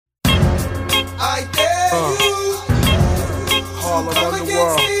I dare you. Harlem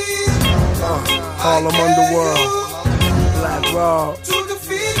Underworld. Harlem Underworld. Black Rob. Watch the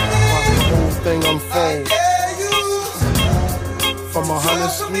whole thing unfold. From 100th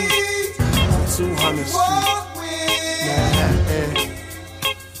Street to 200th Street. Manhattan.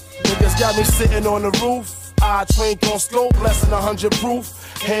 Niggas got me sitting on the roof. I drink on scope, less than 100 proof.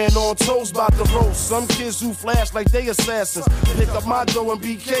 Hand on toes, bout to roast. Some kids who flash like they assassins. Pick up my dough and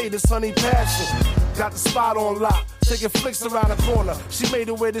BK, this honey passion. Got the spot on lock, taking flicks around the corner. She made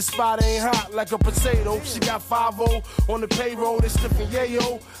it where this spot ain't hot like a potato. She got 5-0 on the payroll, they sniffing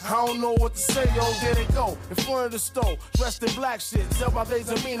yayo. I don't know what to say, yo, there they go. In front of the store, dressed in black shit. Tell by they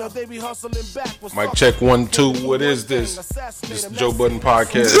demeanor, they be hustling backwards. Mic check 1, 2, what is this? This is Joe Budden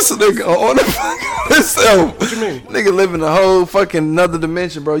Podcast. This nigga on the fucking himself. What you mean? Nigga living a whole fucking another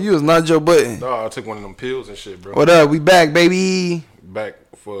dimension, bro. You was not Joe Budden. Nah, I took one of them pills and shit, bro. What up? We back, baby. Back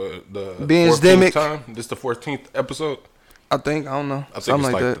for the bingedemic 14th time. This the 14th episode? I think. I don't know. I think something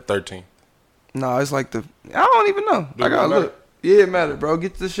it's like the that. 13th. No, it's like the. I don't even know. Do I gotta matter? look. Yeah, it matter, bro.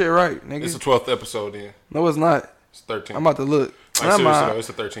 Get this shit right, nigga. It's the 12th episode then. No, it's not. It's 13th. I'm about to look. Like, seriously, though, it's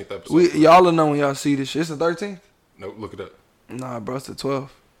the 13th episode. Y'all will know when y'all see this shit. It's the 13th? No, look it up. Nah, bro. It's the 12th.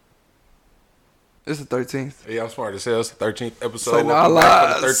 It's the 13th. Yeah, I'm smart as hell. It's the 13th episode. Say, Welcome nah,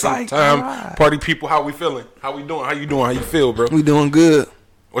 back for the 13th psych, time. nah. Party people, how we feeling? How we doing? How you doing? How you feel, bro? We doing good.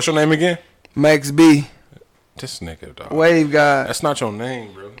 What's your name again? Max B. This nigga, dog. Wave guy. That's not your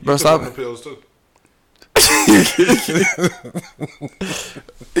name, bro. You Bro, took stop one of the pills, too.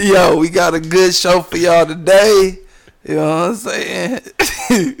 Yo, we got a good show for y'all today. You know what I'm saying?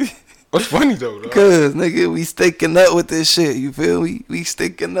 What's funny, though, dog? Cause nigga, we sticking up with this shit. You feel me? We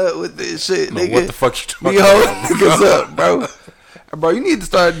sticking up with this shit, No, nigga. what the fuck you talking We hold about? niggas up, bro. Bro, you need to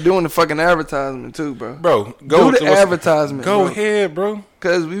start doing the fucking advertisement too, bro. Bro, go do the advertisement. Go bro. ahead, bro.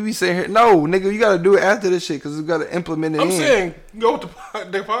 Cause we be saying here, no, nigga, you gotta do it after this shit. Cause we gotta implement it. I'm saying, go with the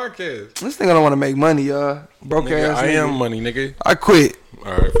podcast. This nigga don't want to make money, y'all. Broke Nigga, ass. I nigga. am money, nigga. I quit.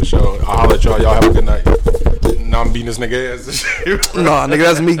 All right, for sure. I'll holler at y'all. Y'all have a good night. Now I'm beating this nigga ass and shit. Nah, nigga,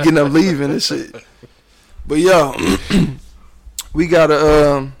 that's me getting up leaving and shit. But yo, we got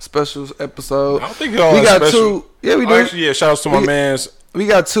a special episode. I don't think y'all we got special. two. Yeah, we do. Actually, yeah. Shout outs to my mans. We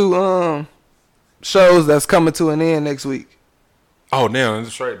got two shows that's coming to an end next week. Oh, damn,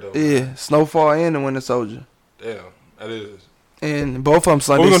 that's right though. Yeah, Snowfall and The Winter Soldier. Damn, that is. And both of them we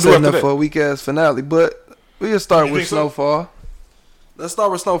Sunday gonna do setting after up that? for a week ass finale. But we just start You with think so? Snowfall. Let's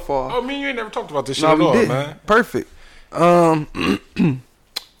start with Snowfall. Oh, me and you ain't never talked about this shit No, at we all, didn't. man. Perfect.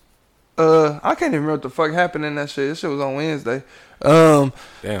 I can't even remember what the fuck happened in that shit. This shit was on Wednesday. Damn.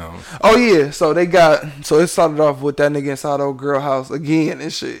 Oh yeah, so it started off with that nigga inside old girl house again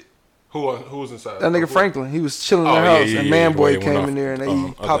and shit. Who was inside? That nigga Who? Franklin, he was chilling in Oh, the yeah, house yeah, and yeah, Man the Boy way it went came off, in there and he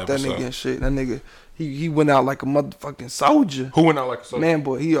other popped that episode. nigga and shit. That nigga, he went out like a motherfucking soldier. Who went out like a soldier? Man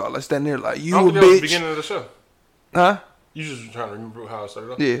Boy, he all like standing there like you I a don't think that was the bitch, beginning of the show. huh? You just trying to remember how it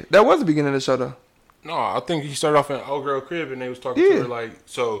started off? Yeah, that was the beginning of the show though. No, I think he started off in old girl crib and they was talking Yeah. to her like,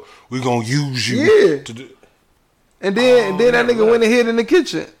 so we gonna use you Yeah. to do. And then that yeah, nigga went and hid in the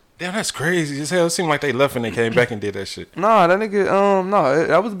kitchen. Damn, that's crazy as hell. It seemed like they left and they came back and did that shit. Nah, that nigga,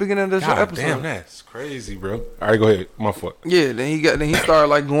 that was the beginning of the show God episode. damn, that's crazy, bro. All right, go ahead. My fault. Yeah, then he started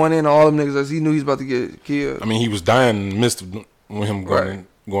like going in on all them niggas as he knew he was about to get killed. I mean, he was dying in the midst of when him Right.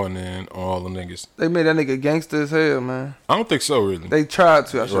 going in on all the niggas. They made that nigga gangster as hell, man. I don't think so, really. They tried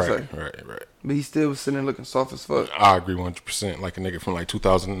to, I should right, say. right. But he still was sitting there looking soft as fuck. I agree 100%. Like a nigga from like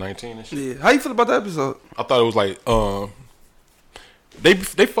 2019 and shit. Yeah. How you feel about that episode? I thought it was like they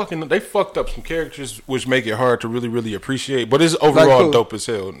fucked up some characters which make it hard to really appreciate. But it's overall who? dope as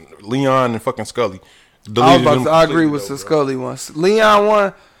hell. Leon and fucking Scully. I agree with the Scully one. Leon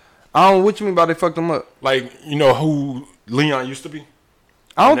one, I don't know what you mean by they fucked him up. Like, you know who Leon used to be?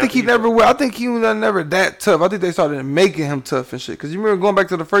 I don't think he never was. I think he was never that tough. I think they started making him tough and shit. Because you remember going back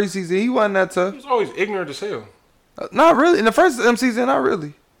to the first season, he wasn't that tough. He was always ignorant as hell. Not really. In the first season, not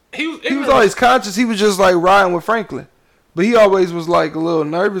really. He was He was always conscious. He was just like riding with Franklin. But he always was like a little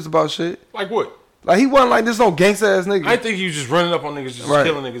nervous about shit. Like what? Like he wasn't like this no gangsta ass nigga. I think he was just running up on niggas, just Right.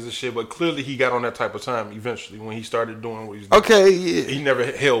 killing niggas and shit. But clearly he got on that type of time eventually when he started doing what he was doing. Okay, yeah. He never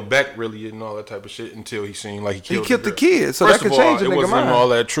held back really and all that type of shit until he seen like he killed the girl. kid, so First that could of all, change a it nigga wasn't mind. all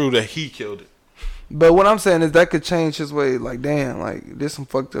that true that he killed it. But what I'm saying is that could change his way. Like, damn, like this some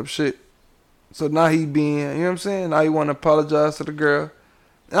fucked up shit. So now he being, you know what I'm saying? Now he want to apologize to the girl.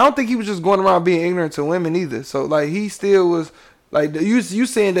 And I don't think he was just going around being ignorant to women either. So like he still was like you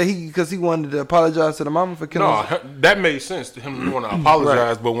saying that because he wanted to apologize to the mama for killing. No, that made sense to him want to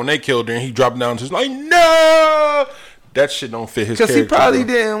apologize. Right. But when they killed her and he dropped down to like no, that shit don't fit his character. Because he probably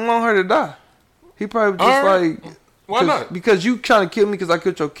bro. didn't want her to die. He probably just like, why not? Because you trying to kill me because I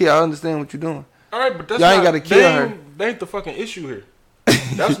killed your kid. I understand what you're doing. All right, but that's y'all ain't got to kill her. That ain't the fucking issue here.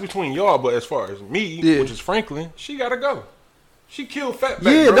 That's between y'all. But as far as me, which is Franklin, she gotta go. She killed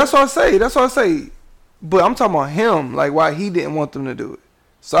Fatback. Yeah, bro. That's what I say. But I'm talking about him, like why he didn't want them to do it.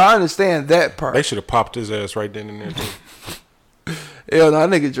 So I understand that part. They should have popped his ass right then and there too. Hell, no, that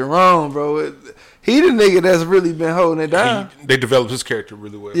nigga Jerome, bro. He the nigga that's really been holding it down. They developed his character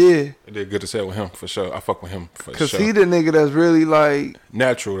really well. Yeah. They did good to say with him for sure. I fuck with him for sure. Because he the nigga that's really like...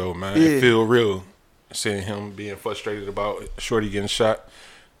 Natural though, man. Yeah. It feel real. Seeing him being frustrated about Shorty getting shot.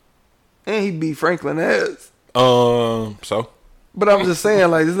 And he beat Franklin ass. So? But I'm just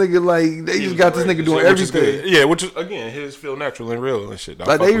saying, like, this nigga, like, they just got this nigga doing everything. Yeah, which is, again, his feel natural and real and shit.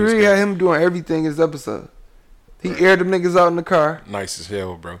 Like, they really had him doing everything in this episode. He aired them niggas out in the car. Nice as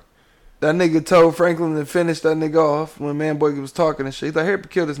hell, bro. That nigga told Franklin to finish that nigga off when Manboy was talking and shit. He's like, here,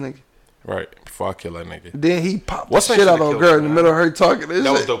 kill this nigga. Right, before I kill that nigga. Then he popped the shit out of a girl in the middle of her talking.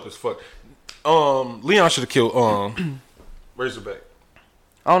 That was dope as fuck. Leon should have killed Razorback.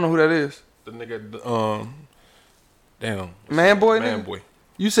 I don't know who that is. The nigga, damn. Manboy.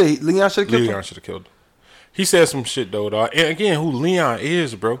 You say Leon should have killed him? Leon should have killed him. He said some shit though, dog. And again, who Leon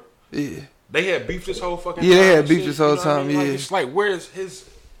is, bro. Yeah. They had beef this whole fucking time. Yeah, they had beef this whole time, Like, yeah. it's like, where's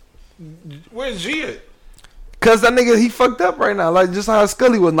G at? Cause that nigga, he fucked up right now. Like just how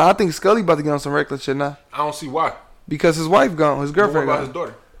Scully was. Now I think Scully about to get on some reckless shit now. I don't see why. Because his wife gone, his girlfriend What gone. about his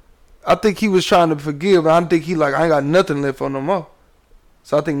daughter? I think he was trying to forgive. I think he like, I ain't got nothing left on no more.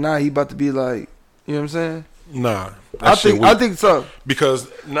 So I think now he about to be like, you know what I'm saying? Nah. I think so. Because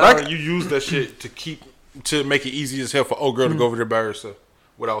now like, you use that shit to make it easy as hell for old girl to go over there by herself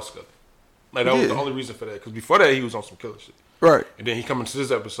without Scully. Like that was the only reason for that. Because before that he was on some killer shit. Right. And then he come into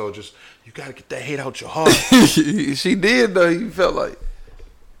this episode just, you gotta get that hate out your heart. She did though. You felt like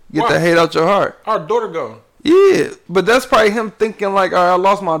get that hate out your heart. Our daughter gone. Yeah, but that's probably him thinking like, all right, I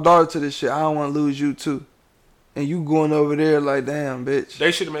lost my daughter to this shit. I don't want to lose you too. And you going over there like, damn, bitch.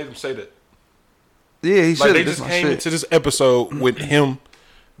 They should have made him say that. Yeah, he should have. Like they just came into this episode with him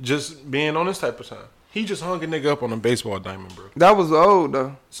just being on this type of time. He just hung a nigga up on a baseball diamond, bro. That was old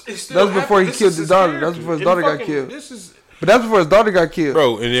though. That was before he killed his daughter. That was before his daughter got killed. But that's before his daughter got killed.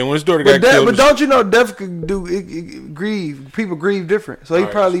 Bro, and then when his daughter got killed. But don't you know death could do it grieve. People grieve different. So he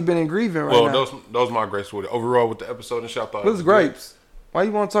probably been in grieving right now. Well, those my gripes with it. Overall with the episode and shit, I thought. What's gripes? Why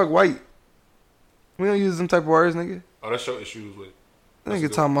you want to talk white? We don't use them type of words, nigga. Oh, that's your issues with it.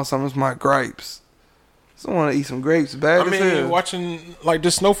 Nigga talking about something. It's my gripes. I want to eat some grapes bad as hell. Watching like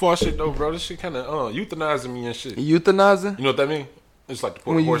this Snowfall shit though, bro. This shit kind of euthanizing me and shit. Euthanizing? You know what that mean? It's like the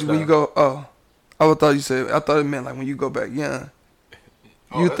when you go. I thought you said. I thought it meant like when you go back young.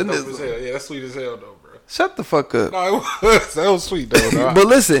 Euthanism. That's dope as hell. Yeah, that's sweet as hell though, bro. Shut the fuck up. No, it was. That was sweet though. No. But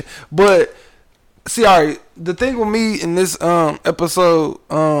listen, see, all right. The thing with me in this episode,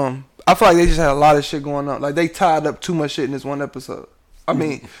 I feel like they just had a lot of shit going on. Like they tied up too much shit in this one episode. I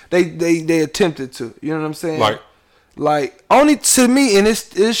mean, they attempted to. You know what I'm saying? Like only to me, and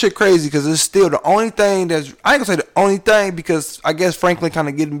this shit crazy because it's still the only thing that's I ain't gonna say the only thing because I guess Franklin kind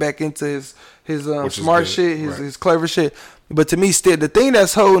of getting back into his smart shit, his clever shit. But to me, still the thing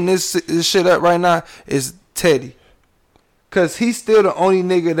that's holding this shit up right now is Teddy, cause he's still the only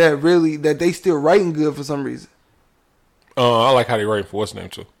nigga that they still writing good for some reason. I like how they writing for what's name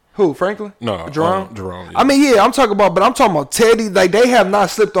too. Who, Franklin? No, Jerome. Jerome. Yeah. I mean, yeah, I'm talking about Teddy. Like they have not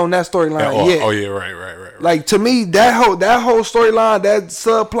slipped on that storyline yet. Oh yeah, right. Like to me, that whole storyline, that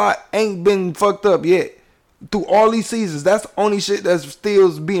subplot ain't been fucked up yet. Through all these seasons, that's the only shit that's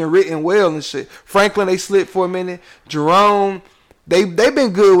still being written well and shit. Franklin, they slipped for a minute. Jerome, they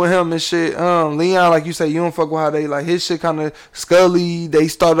been good with him and shit. Leon, like you say, you don't fuck with how they like his shit kind of Scully. They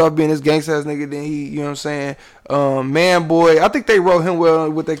started off being this gangsta ass nigga, then he, you know what I'm saying? Manboy, I think they wrote him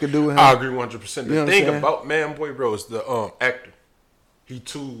well what they could do with him. I agree 100%. The you know thing about Manboy, bro, is the actor. He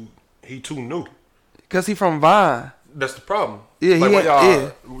too new. Cause he from Vine. That's the problem. Yeah, like,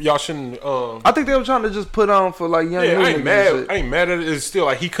 y'all shouldn't. I think they were trying to just put on for like young. Yeah, I ain't mad at it. It's still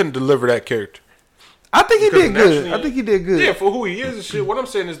like he couldn't deliver that character. I think he did good. I think he did good. Yeah, for who he is and shit. What I'm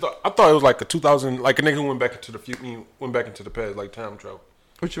saying is, I thought it was like a 2000, like a nigga who went back into the future, went back into the past, like time travel.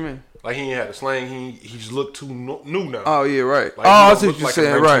 What you mean? Like he ain't had a slang. He just looked too new now. Oh yeah, right. Like, I see what you're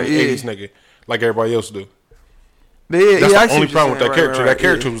saying. Right, yeah. 80s nigga, like everybody else do. Yeah, that's the only problem with that character. That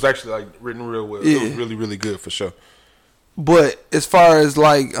character was actually like written real well. Yeah. It was really, really good for sure. But as far as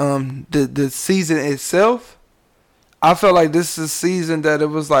like the season itself, I felt like this is a season that it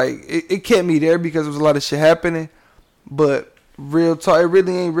was like it kept me there because there was a lot of shit happening. But real talk, it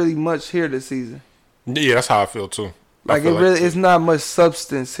really ain't really much here this season. Yeah, that's how I feel too. Like it really, it's not much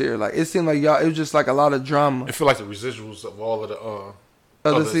substance here. Like it seemed like y'all, it was just like a lot of drama. I feel like the residuals of all of the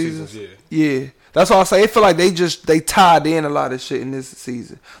other seasons. Yeah. That's why I say it feel like they tied in a lot of shit in this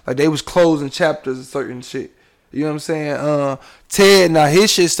season. Like they was closing chapters of certain shit. You know what I'm saying? Ted, now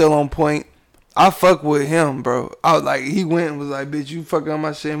his shit still on point. I fuck with him, bro. I was like, he went and was like, bitch, you fucking on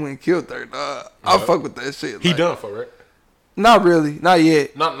my shit and went and killed her, dog. I fuck with that shit. He like, done for, right? Not really. Not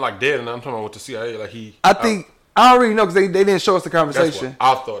yet. Not like dead, and I'm talking about with the CIA. Like he. I think. I already know because they didn't show us the conversation. That's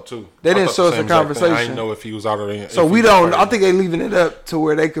what I thought too. They didn't show us the conversation. I didn't know if he was out or in. So we don't. I think they leaving it up to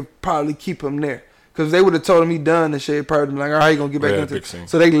where they could probably keep him there. Because they would have told him he done the shit. Probably like, all right, how you gonna get back into it?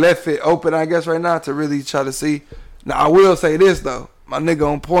 So they left it open, I guess, right now to really try to see. Now I will say this though, my nigga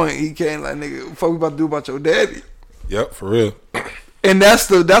on point. He can't like nigga. What fuck we about to do about your daddy? Yep, for real. And that's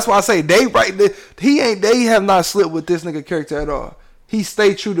why I say they right there. They have not slipped with this nigga character at all. He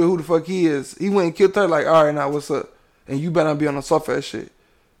stayed true to who the fuck he is. He went and killed her like, all right, now what's up? And you better not be on the soft ass shit.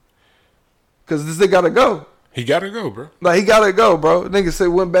 Cause this nigga gotta go. He gotta go, bro. Like he gotta go, bro. Nigga said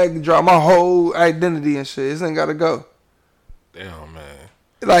went back and dropped my whole identity and shit. This nigga gotta go. Damn, man.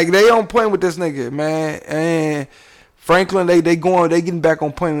 Like they on point with this nigga, man. And Franklin, they getting back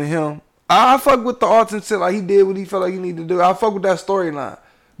on point with him. I fuck with the arts and shit. Like he did what he felt like he needed to do. I fuck with that storyline.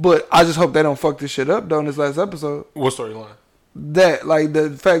 But I just hope they don't fuck this shit up though in this last episode. What storyline? That like the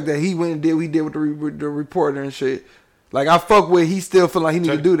fact that he went and did what he did with the reporter and shit. Like I fuck with he still feel like he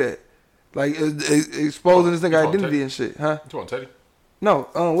need to do that. Like exposing this nigga identity and shit, huh? You want Teddy? No,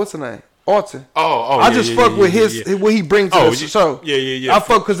 what's the name? Alton. I just fuck with what he brings to the show. Yeah. I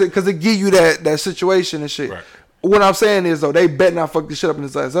fuck because it give you that situation and shit. Right. What I'm saying is though, they better not fuck this shit up in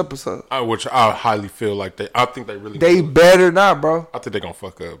this last episode. Which I highly feel like I think they really. They better not, bro. I think they gonna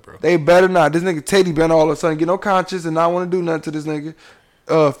fuck up, bro. They better not. This nigga Teddy been all of a sudden get no conscience and not want to do nothing to this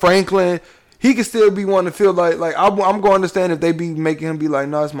nigga. Franklin, he can still be wanting to feel like I'm gonna understand if they be making him be like,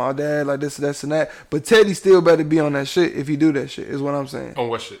 no, it's my dad, like this, and that. But Teddy still better be on that shit if he do that shit. Is what I'm saying. On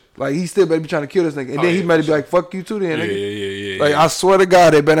what shit? Like he still better be trying to kill this nigga, and then he better be like, fuck you too, then. Nigga. Yeah. Like I swear to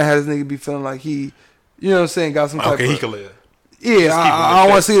God, they better have this nigga be feeling like he. You know what I'm saying? Got some type he can live. Yeah, I don't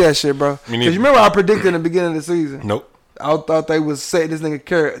want to see that shit, bro. Because you remember I predicted in the beginning of the season. Nope. I thought they was setting this nigga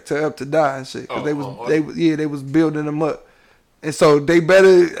character up to die and shit. Cause they was building him up, and so they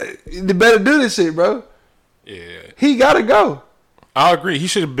better do this shit, bro. Yeah. He gotta go. I agree. He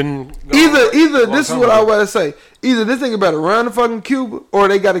should have been. Either this is what I want to say. Either this nigga better run to fucking Cuba, or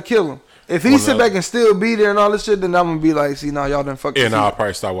they gotta kill him. If he sit back and still be there and all this shit, then I'm gonna be like, see, nah, y'all done fuck. Yeah, I'll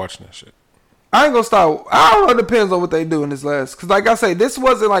probably start watching that shit. I ain't gonna stop. I don't know. It depends on what they do in this last. Cause like I say, this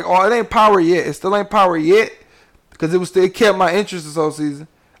wasn't like, oh, it ain't power yet. It still ain't power yet. Cause it kept my interest this whole season.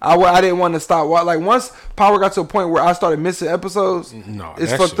 I didn't want to stop. Like once power got to a point where I started missing episodes,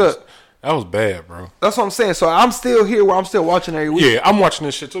 it's fucked up. That was bad, bro. That's what I'm saying. So I'm still here where I'm still watching every week. Yeah, I'm watching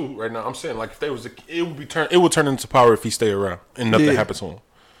this shit too right now. I'm saying like if there was it would turn into power if he stay around and nothing happens to him.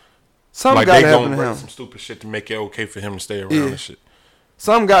 Something gotta happen to him. Some stupid shit to make it okay for him to stay around and shit.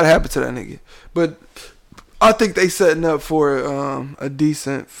 Something gotta happen to that nigga. But I think they setting up for a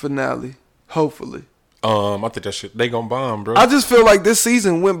decent finale. Hopefully. I think that shit they gonna bomb, bro. I just feel like this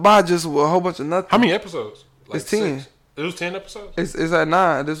season went by just with a whole bunch of nothing. How many episodes? Like it's 10. 6. It was 10 episodes? It's at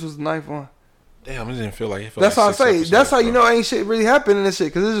 9. This was the 9th one. Damn, it didn't feel like it. That's how I say. Episodes, that's how you know ain't shit really happened in this shit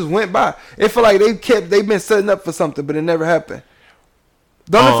because it just went by. It feel like they've been setting up for something, but it never happened.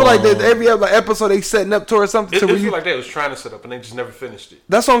 Don't it feel like that every other epislike they setting up towards something? It feel like they was trying to set up and they just never finished it.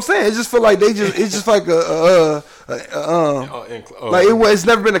 That's what I'm saying. It just feel like it's just like like it's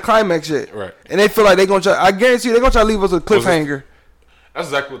never been a climax yet. Right. And they feel like they gonna try. I guarantee you they gonna try to leave us with a cliffhanger. That's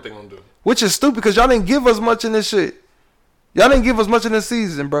exactly what they gonna do. Which is stupid because y'all didn't give us much in this shit. Y'all didn't give us much in this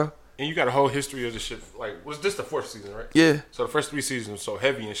season, bro. And you got a whole history of this shit. Like, was this the 4th season, right? Yeah. So the first 3 seasons were so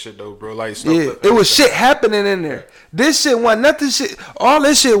heavy and shit, though, bro. Like, it was shit happening in there. This shit wasn't nothing. Shit. All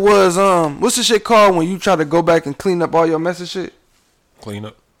this shit was what's the shit called when you try to go back and clean up all your mess and shit? Clean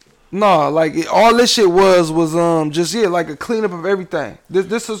up. No, like all this shit was just like a cleanup of everything.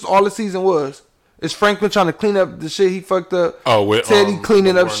 This is all the season was. It's Franklin trying to clean up the shit he fucked up. Oh, with Teddy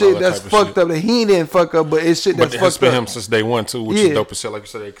cleaning up shit that's fucked up that he didn't fuck up, but it's shit that's fucked up. But it's been him since day one too, which is dope as shit. Like you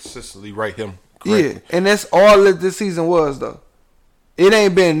said, they consistently write him correctly. Yeah, and that's all that this season was though. It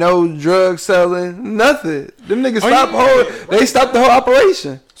ain't been no drug selling, nothing. Them niggas they stopped the whole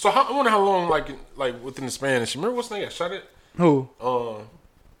operation. So I wonder how long, like within the span. Remember what's the name got shot at? Who?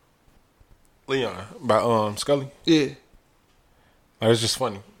 Leon by Scully. Yeah. Like, it's just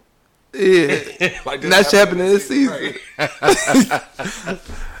funny. Yeah, like that shit happened in this season. Right.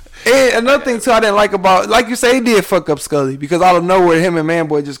 And another thing too, I didn't like about, like you say, he did fuck up Scully because out of nowhere, him and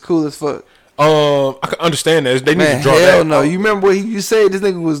Manboy just cool as fuck. I can understand that. They need to draw hell that. no. You remember what you said this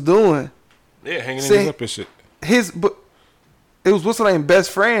nigga was doing? Yeah, hanging niggas up and shit. But it was what's her name?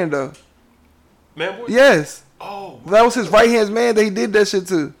 Best friend though. Man, boy. Yes. Oh, that was his right hand man that he did that shit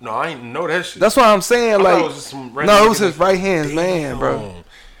to. No, I ain't know that shit. That's what I'm saying. Like, it was no, it was his right hand man, bro.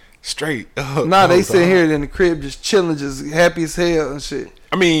 Straight. Nah, they sitting here in the crib just chilling, just happy as hell and shit.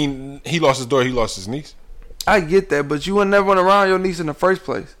 I mean, he lost his daughter, he lost his niece. I get that, but you would never went around your niece in the first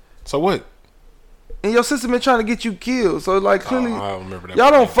place. So what? And your sister been trying to get you killed. So like clearly, I don't remember that.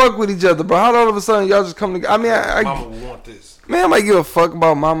 Y'all don't fuck with each other, bro. How all of a sudden y'all just come together? I mean, Mama would want this. Man, I might give a fuck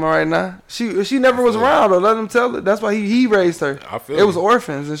about mama right now. She never was around though. Let him tell it. That's why he raised her. I feel it was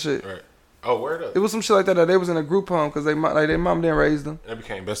orphans and shit. Right. Oh, word up. It was some shit like that. They was in a group home because their mom didn't raise them. They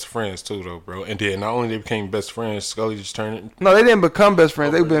became best friends too, though, bro. And then not only they became best friends, Scully just turned it. No, they didn't become best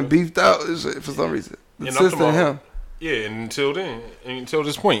friends. They've been beefed out and shit for some reason. The sister and him. Yeah, and until then, until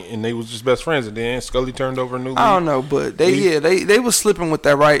this point, and they was just best friends. And then Scully turned over a new leaf. I don't know, but they was slipping with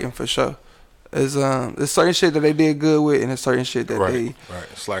that writing for sure. There's certain shit that they did good with, and there's certain shit that they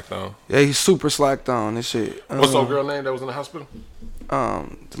slacked on. Yeah, he super slacked on and shit. What's the old girl name that was in the hospital?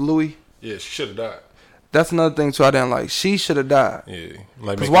 Louis. Yeah, she should have died. That's another thing too. I didn't like. She should have died. Yeah,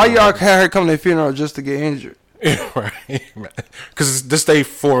 because why y'all had her come to the funeral just to get injured? Right. Because this day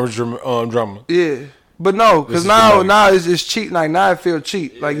for drama. Yeah. But no, because now it's cheap. Like now it feel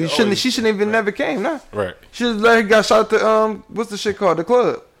cheap. Like you shouldn't. She shouldn't even never came. Nah. Right. She just let her got shot at the what's the shit called, the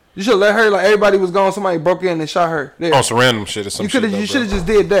club. You should let her, like everybody was gone. Somebody broke in and shot her. There. On some random shit or something. You should have just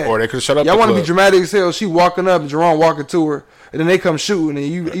did that. Or they could have shut up. Y'all want to be dramatic as hell. She walking up, and Jerome walking to her, and then they come shooting, and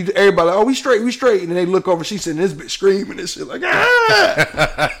you everybody like, oh, we straight, and then they look over, she's sitting this bitch screaming and shit like,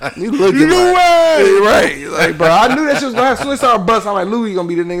 ah. You looking like, right? Like, bro, I knew that shit was gonna happen. As soon as I saw her bust, I'm like, Louis gonna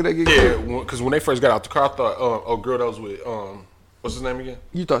be the nigga that get killed. Yeah, because when they first got out the car, I thought, girl that was with what's his name again?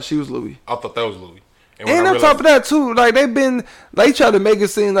 You thought she was Louis? I thought that was Louis. And on top of that too, like they tried to make it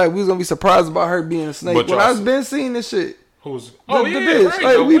seem like we was gonna be surprised about her being a snake. When I've been seeing this shit. Who's the bitch?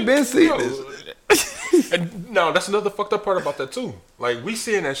 Right, like we been seeing this. And no, that's another fucked up part about that too. Like we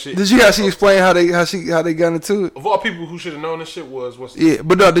seeing that shit. Did you actually explain how they got into it? Of all people who should have known this shit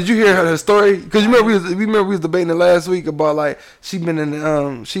but no, did you hear her story? Because you remember we was debating it last week about like she been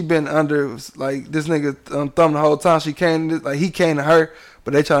under like this nigga thumb the whole time he came to her,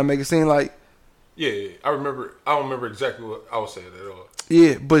 but they trying to make it seem like. Yeah, I remember. I don't remember exactly what I was saying at all.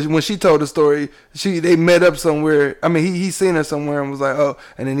 Yeah, but when she told the story, they met up somewhere. I mean, he seen her somewhere and was like, oh,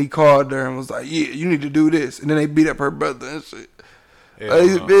 and then he called her and was like, yeah, you need to do this, and then they beat up her brother and shit.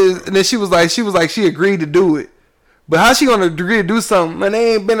 And then she was like, she agreed to do it, but how she gonna agree to do something? And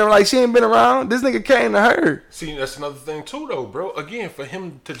they ain't been like she ain't been around. This nigga came to her. See, that's another thing too, though, bro. Again, for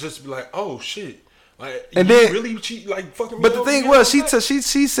him to just be like, oh shit. Like, and then really cheat, like fucking. But the thing was, she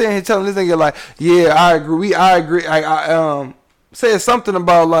saying telling this nigga like, yeah, I agree. I said something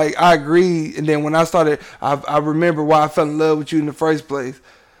about like I agree, and then when I started, I remember why I fell in love with you in the first place.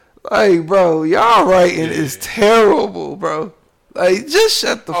 Like, bro, y'all writing is terrible, bro. Like, just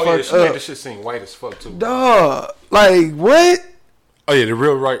shut the fuck up. She made this shit seem white as fuck too. Dog, like what? Oh yeah, the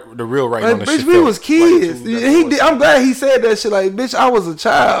real right like, on the bitch, shit. We was kids. I'm glad he said that shit. Like, bitch, I was a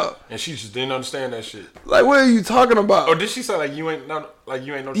child. And she just didn't understand that shit. Like, what are you talking about? Or did she say like you ain't no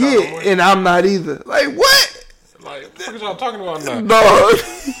child no more? And I'm not either. Like, what? Like, what the fuck is y'all talking about now? No.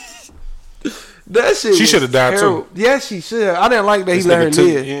 That shit. She should have died too. Yeah, she should. I didn't like that he let her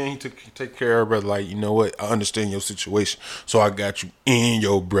live. Yeah, he take care of her brother. Like, you know what? I understand your situation, so I got you in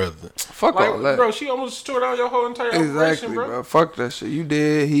your brother. Fuck all that, bro. She almost tore down your whole entire operation, bro. Fuck that shit. You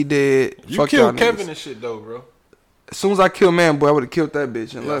did. He did. You fuck killed Kevin and shit though, bro. As soon as I killed Man Boy, I would have killed that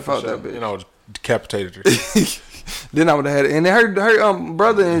bitch and left out that bitch. And I would have decapitated her. Then I would have had it. And then her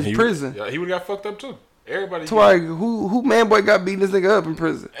brother in prison. Yeah, he would have got fucked up too. Everybody. So like, who Man Boy got beating this nigga up in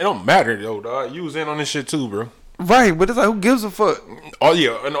prison? It don't matter though, dog. You was in on this shit too, bro. Right, but it's like, who gives a fuck? Oh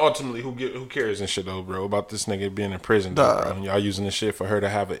yeah, and ultimately, who cares and shit though, bro? About this nigga being in prison, though, bro. And y'all using this shit for her to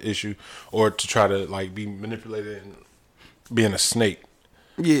have an issue or to try to like be manipulated and being a snake.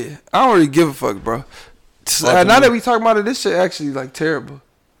 Yeah, I don't really give a fuck, bro. Now that we talking about it, this shit actually like terrible.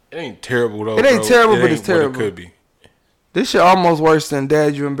 It ain't terrible though. It ain't terrible, but it's terrible. It could be. This shit almost worse than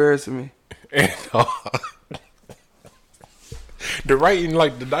Dad, You Embarrassing Me. The writing,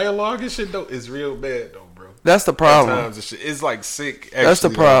 like the dialogue and shit though, is real bad though, bro. That's the problem. Sometimes the shit, it's like sick. Actually, that's the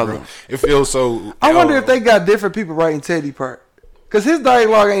problem. Bro. It feels so. I wonder if they got different people writing Teddy part, cause his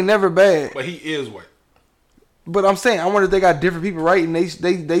dialogue ain't never bad. But he is white. But I'm saying, I wonder if they got different people writing. They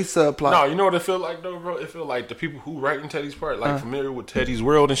subplot. No, you know what it feel like though, bro? It feel like the people who writing Teddy's part, like familiar with Teddy's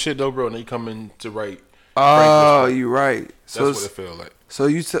world and shit though, bro, and they come in to write. Oh, you right. That's what it feel like. So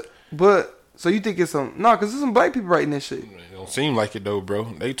So you think it's some... No, because there's some black people writing this shit. It don't seem like it, though, bro.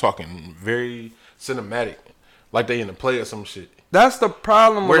 They talking very cinematic. Like they in a play or some shit. That's the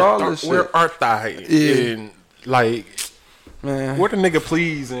problem with all this shit. Where art thou? Yeah. And, like... Man. Where the nigga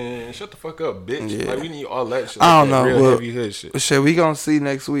please and shut the fuck up, bitch. Yeah. Like we need all that shit. I like don't know. real Well, heavy hood shit. Shit, we gonna see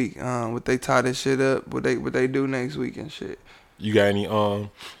next week. What they tie this shit up. What they do next week and shit. You got any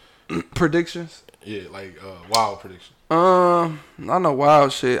predictions? Yeah, like wild predictions. I know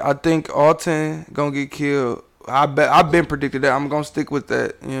wild shit. I think Alton gonna get killed. I've been predicted that. I'm gonna stick with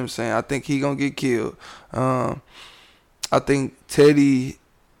that. You know what I'm saying? I think he gonna get killed. I think Teddy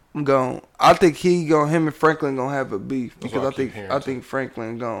him and Franklin gonna have a beef because I think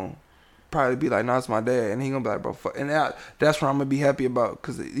Franklin gonna probably be like, "No, it's my dad," and he gonna be like, "Bro, fuck." And that's what I'm gonna be happy about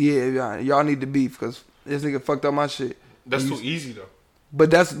because y'all need to beef because this nigga fucked up my shit. That's too easy though.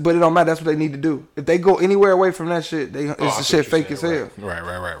 But it don't matter. That's what they need to do. If they go anywhere away from that shit, it's the shit fake as hell.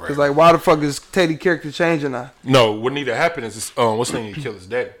 Right. Because like, why the fuck is Teddy character changing now? No, what need to happen is what's the name? He kill his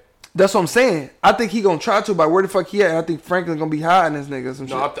daddy. That's what I'm saying. I think he gonna try to, but where the fuck he at? And I think Franklin gonna be hiding this nigga or some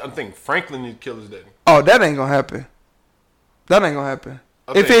shit. I think Franklin need to kill his daddy. Oh, that ain't gonna happen.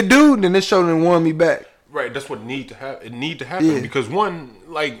 If it do, then this show done won me back. Right, that's what need to happen. It need to happen because one,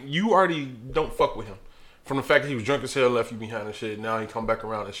 like you already don't fuck with him. From the fact that he was drunk as hell, left you behind and shit. Now he come back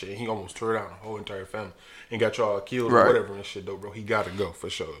around and shit. And he almost tore down the whole entire family and got y'all killed or whatever and shit, though, bro. He got to go for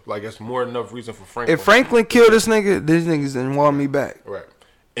sure. Like, that's more than enough reason for Franklin. If Franklin killed this niggas didn't want me back. Right.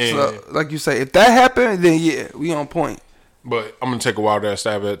 And so, like you say, if that happened, then yeah, we on point. But I'm gonna take a wild ass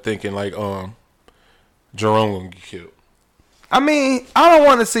stab at thinking like Jerome gonna get killed. I mean, I don't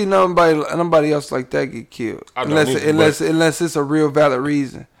want to see nobody else like that get killed unless it's a real valid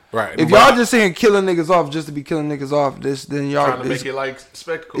reason. Right. If y'all just sitting killing niggas off just to be killing niggas off, then y'all trying to make it like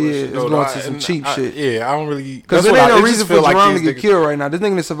spectacle. Yeah, shit, it's going to some cheap shit. Yeah, I don't really because there ain't no reason for Jerome to get killed right now. This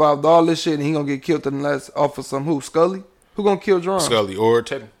nigga survived all this shit and he gonna get killed unless off of some Scully? Who gonna kill Jerome? Scully or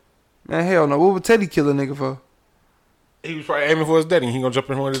Teddy. Man, hell no. What would Teddy kill a nigga for? He was probably aiming for his daddy. He gonna jump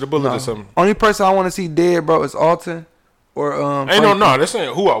in under the bullet or something. Only person I want to see dead, bro, is Alton. Or no. That's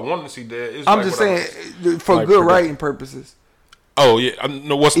ain't who I want to see dead. It's I'm like just saying for like good writing purposes. Oh yeah,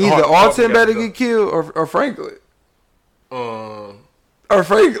 no. What's either Alton better get killed or Franklin. Or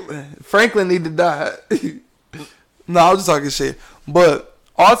Franklin. Franklin need to die. No, I was just talking shit. But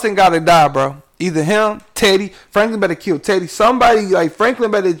Alton gotta die, bro. Either him, Teddy. Franklin better kill Teddy. Somebody like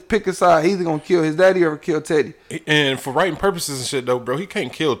Franklin better pick a side. He's either gonna kill his daddy or kill Teddy. And for writing purposes and shit though, bro, he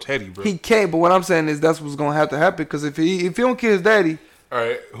can't kill Teddy, bro. He can't. But what I'm saying is that's what's gonna have to happen. Because if he don't kill his daddy. All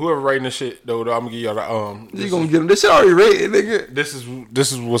right, whoever writing this shit though, I'm gonna give y'all the You gonna get him? This shit already written, nigga. This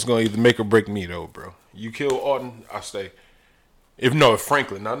is what's gonna either make or break me though, bro. You kill Alton, I stay. If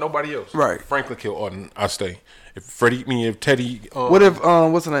Franklin, not nobody else. Right. Franklin kill Alton, I stay. If Teddy. What if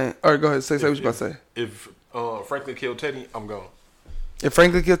what's the name? All right, go ahead. Say what you about to say. If Franklin killed Teddy, I'm gone. If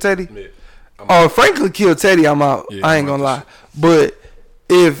Franklin killed Teddy, yeah, if Franklin killed Teddy, I'm out. Yeah, I ain't gonna lie. But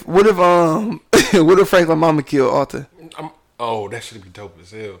what if Franklin mama killed Alton? Oh, that should be dope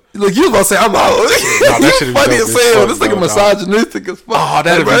as hell. Look, you was gonna say I'm out. Nah, that should be funny dope as hell. This nigga misogynistic as fuck. Oh,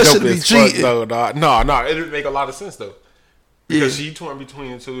 that'd be dope as fuck, though, dog. No, it'd make a lot of sense though. Because she torn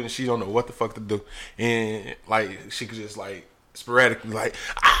between the two and she don't know what the fuck to do. And like she could just like sporadically like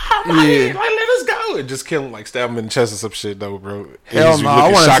let us go and just kill him, like stab him in the chest or some shit though, bro. Hell no,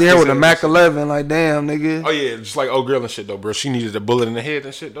 I wanna see her with a Mac 11, like damn nigga. Oh yeah, just like old girl and shit though, bro. She needed a bullet in the head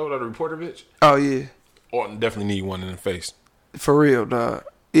and shit though, the reporter bitch. Oh yeah. Or definitely need one in the face. For real, dog.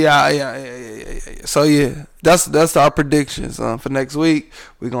 Yeah. So yeah, that's our predictions for next week.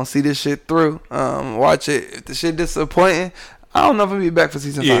 We're gonna see this shit through. Watch it. If the shit disappointing, I don't know if I'll be back for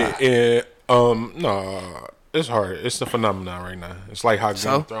season 5. Yeah. No, it's hard. It's the phenomenon right now. It's like how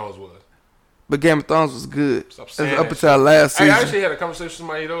Game of Thrones was. But Game of Thrones was good. Stop saying up until last season. I actually had a conversation with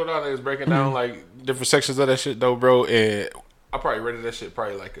somebody though. They was breaking down like different sections of that shit though, bro. And I probably rated that shit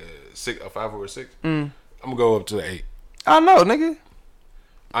probably like a 5 or a 6. I'm gonna go up to the 8. I know, nigga.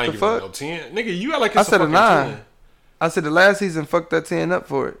 I ain't giving no 10. Nigga, you got like I said a 9. 10. I said the last season fucked that 10 up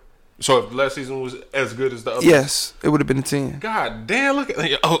for it. So if the last season was as good as the other? Yes, it would have been a 10. God damn, look at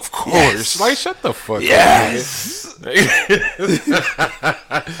that. Oh, of course. Yes. Like, shut the fuck up.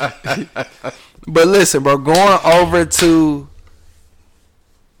 But listen, bro, going over to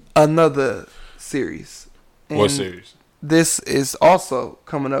another series. What series? This is also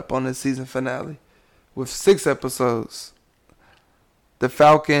coming up on the season finale with 6 episodes. The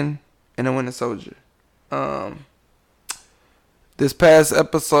Falcon and the Winter Soldier. This past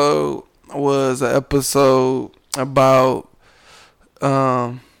episode was an episode about,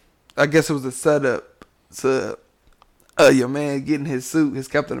 I guess it was a setup to your man getting his suit, his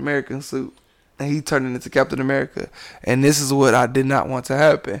Captain American suit. and he turned into Captain America. And this is what I did not want to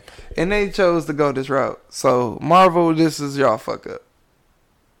happen. And they chose to go this route. So, Marvel, this is y'all fuck up.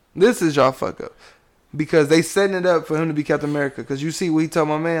 This is y'all fuck up. Because they setting it up for him to be Captain America. Because you see what he told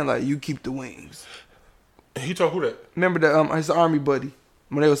my man, like, you keep the wings. He told who that? Remember that his army buddy.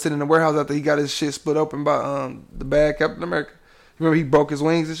 When they was sitting in the warehouse after he got his shit split open by the bad Captain America. Remember he broke his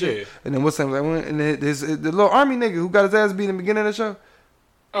wings and shit? Yeah. And then what's his name? Like, and the little army nigga who got his ass beat in the beginning of the show.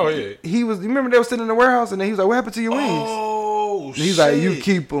 Oh, yeah. You remember they was sitting in the warehouse and then he was like, what happened to your wings? Oh, shit. He's like, you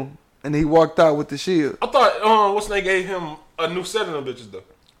keep them. And he walked out with the shield. I thought, what's name gave him a new set of them bitches, though.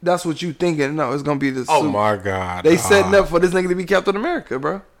 That's what you thinking. No, it's going to be the suit. Oh, my God. They setting up for this nigga to be Captain America,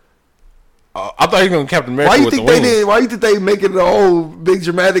 bro. I thought he was going to Captain America with the wings. Why you think they making the whole big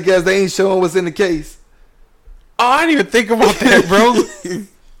dramatic ass they ain't showing what's in the case? Oh, I didn't even think about that, bro.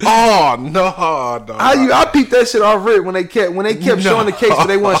 Oh, no. I peeped that shit off rip when they kept showing the case, but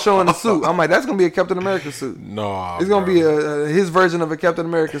they weren't showing the suit. I'm like, that's gonna be a Captain America suit. No, it's gonna be his version of a Captain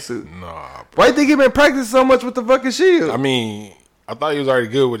America suit. Nah, bro. Why you think he been practicing so much with the fucking shield? I mean, I thought he was already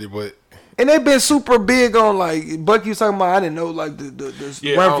good with it, but and they've been super big on like Bucky was talking about. I didn't know like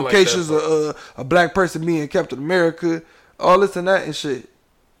the ramifications of a black person being Captain America, all this and that and shit.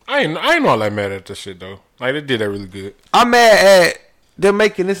 I ain't all that mad at this shit though. Like they did that really good. I'm mad at them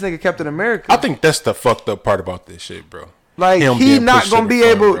making this nigga Captain America. I think that's the fucked up part about this shit, bro. Like he not gonna be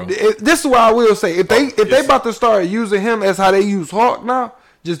able. This is what I will say. If they about to start using him as how they use Hawk now,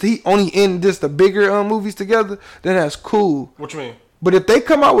 just he only in just the bigger movies together, then that's cool. What you mean? But if they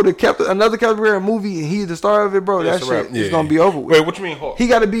come out with another Captain America movie and he's the star of it, bro, that shit is gonna be over with. Wait, what you mean Hawk? He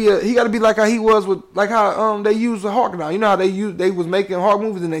gotta be like how he was with like how they use the Hawk now. You know how they was making Hawk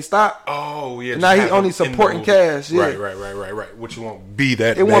movies and they stopped. Oh yeah. And now he only supporting cast. Yeah. Right. Which won't be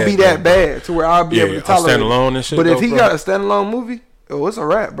that. It won't be that bad to where I'll be able to tolerate it. Standalone and shit. But if he got a standalone movie, it's a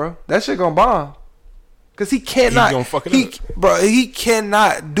wrap, bro. That shit gonna bomb. Cause he cannot, he gonna fuck it up. Bro, he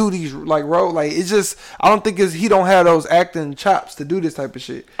cannot do these like role. Like it's just, I don't think he don't have those acting chops to do this type of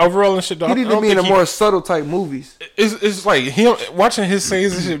shit. Overall and shit, dog. He need to be in the more subtle type movies. It's like him watching his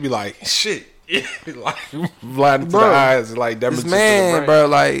scenes and shit be like shit, like blinding to the eyes, like that. This man, bro,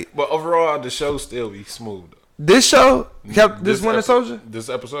 like. But overall, the show still be smooth. This show, this Winter Soldier, this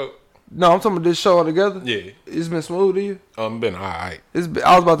episode. No, I'm talking about this show altogether. Yeah, it's been smooth to you. Been alright. I was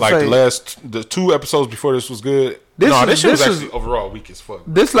about to say the 2 episodes before this was good. This shit was actually overall weak as fuck.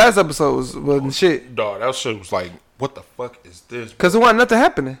 Bro. This last episode wasn't shit. Dog, that shit was like, what the fuck is this? Because there wasn't nothing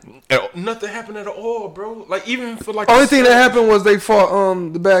happening. Nothing happened at all, bro. Like even for like only thing that happened was they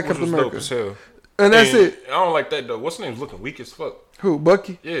fought the bad Captain America. Dope as hell. And that's it. I don't like that though. What's his name's looking weak as fuck. Who,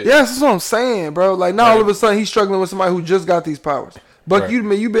 Bucky? Yeah, that's what I'm saying, bro. Like now all of a sudden he's struggling with somebody who just got these powers. Bucky,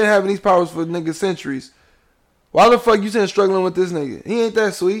 you been having these powers for nigga centuries. Why the fuck you still struggling with this nigga? He ain't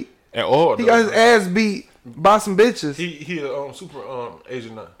that sweet. At all. He got his ass beat by some bitches. He a super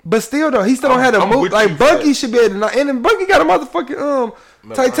Asian nut. But still though, he still don't have a move. Like Bucky should be able to. And then Bucky got a motherfucking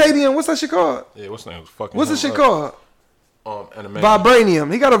titanium. What's that shit called? Yeah, what's that? What's that shit called?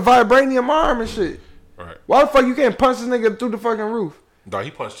 Vibranium. He got a vibranium arm and shit. Right. Why the fuck you can't punch this nigga through the fucking roof? Dog,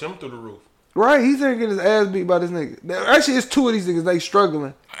 he punched him through the roof. Right, he's there getting his ass beat by this nigga. Actually, it's 2 of these niggas. They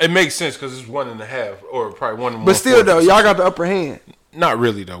struggling. It makes sense because it's 1.5 or probably 1. But still, though, y'all got the upper hand. Not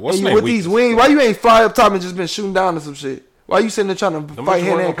really though. What's with these wings? Why you ain't fly up top and just been shooting down to some shit? Why you sitting there trying to fight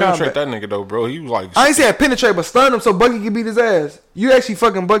hand in combat? Penetrate that nigga though, bro. He was like, I ain't saying penetrate, but stun him so Bucky can beat his ass. You actually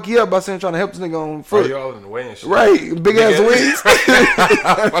fucking Bucky up by saying trying to help this nigga on foot. Oh, you all in the way and shit. Right, big ass wings.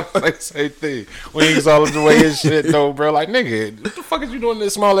 I'm about to say the same thing. Wings all in the way and shit though, bro. Like nigga, what the fuck is you doing in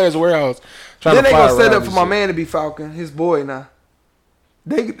this small ass warehouse? Then they gonna set up for my man to be Falcon, his boy now.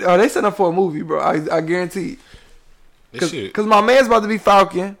 They set up for a movie, bro. I guarantee. Cause my man's about to be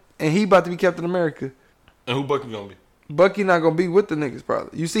Falcon and he about to be Captain America. And who Bucky gonna be? Bucky not gonna be with the niggas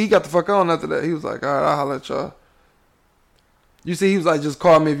probably. You see, he got the fuck on after that. He was like, all right, I'll holler at y'all. You see, he was like, just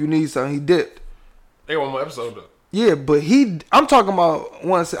call me if you need something. He dipped. They got one more episode though. Yeah, but I'm talking about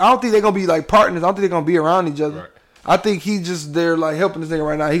once. I don't think they're gonna be like partners. I don't think they're gonna be around each other. Right. I think he just there like helping this nigga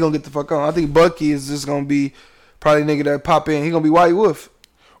right now. He gonna get the fuck on. I think Bucky is just gonna be probably a nigga that pop in. He gonna be White Wolf.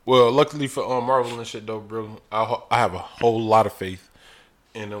 Well, luckily for Marvel and shit though, bro, I have a whole lot of faith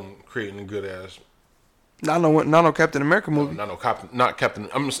in them creating a good ass. Not no Captain America movie. Not Captain.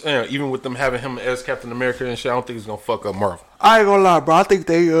 I'm just saying, even with them having him as Captain America and shit, I don't think it's gonna fuck up Marvel. I ain't gonna lie, bro. I think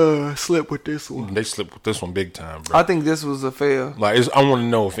they slipped with this one. They slipped with this one big time, bro. I think this was a fail. Like, I want to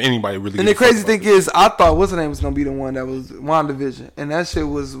know if anybody really. And the crazy thing is, I thought what's her name was gonna be the one that was WandaVision, and that shit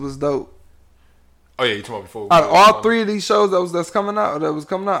was dope. Oh yeah, you talking about before? Out of all three of these shows that was coming out,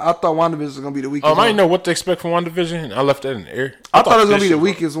 I thought WandaVision was gonna be the weakest. I didn't know what to expect from WandaVision. I left that in the air. I thought it was gonna be the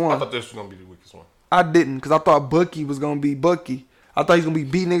weakest one. I thought this was gonna be the weakest one. I didn't, because I thought Bucky was gonna be Bucky. I thought he was gonna be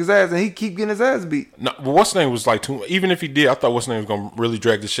beating his ass, and he keep getting his ass beat. No, but what's name was like too. Even if he did, I thought what's name was gonna really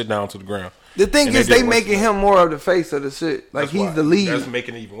drag this shit down to the ground. The thing is, they making him more of the face of the shit. Like he's the lead. That's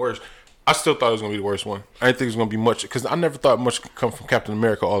making it even worse. I still thought it was gonna be the worst one. I didn't think it was gonna be much because I never thought much could come from Captain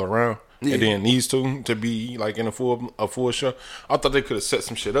America all around. Yeah. And then these two to be like in a full show. I thought they could have set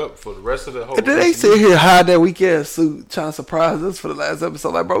some shit up for the rest of the whole. Did they sit here hide that weak ass suit trying to surprise us for the last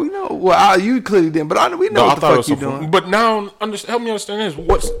episode? Like, bro, we know. Well, you clearly didn't, but we know what the fuck you doing. But now, help me understand this.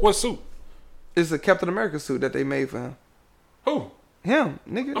 What suit? It's a Captain America suit that they made for him. Who? Him,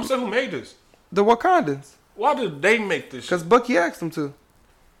 nigga. I'm saying who made this? The Wakandans. Why did they make this? Because Bucky asked him to.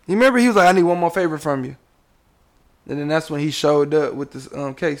 You remember he was like, "I need one more favor from you," and then that's when he showed up with this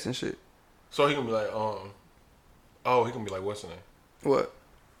case and shit. So he gonna be like, he gonna be like, what's the name? What?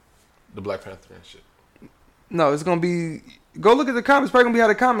 The Black Panther and shit. No, it's gonna be. Go look at the comics. Probably gonna be how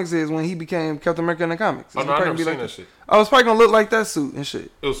the comics is when he became Captain America in the comics. Oh no, I never seen that shit. Oh, it's probably gonna look like that suit and shit.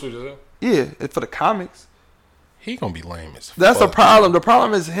 It was sweet as hell. Yeah, it's for the comics. He gonna be lame as fuck. That's the problem. The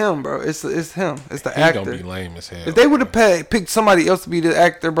problem is him, bro. It's him. It's the actor. He gonna be lame as hell. If they would have picked somebody else to be the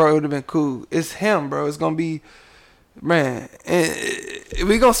actor, bro, it would have been cool. It's him, bro. It's gonna be, man. And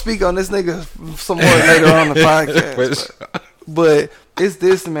we gonna speak on this nigga some more later on the podcast. But it's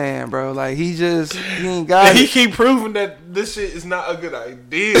this man, bro. Like he ain't got. He keep proving that this shit is not a good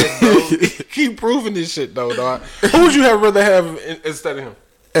idea, bro. He keep proving this shit though, dog. Who would you rather have instead of him?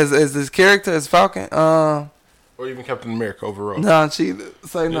 As this character, as Falcon, or even Captain America overall? Nah, Cheetah.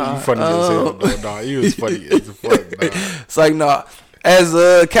 Say nah. You funny as hell, dog. You was funny as fuck, dog. It's like nah.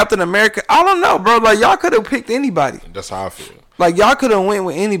 As Captain America, I don't know, bro. Like y'all could have picked anybody. That's how I feel. Like y'all could have went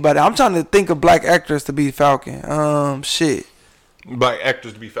with anybody. I'm trying to think of black actors to be Falcon. Shit. Black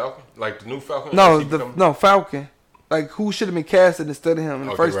actors to be Falcon, like the new Falcon. No, Falcon. Like who should have been casted instead of him in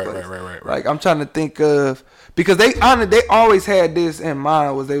the first place? Right. Like I'm trying to think of, because they always had this in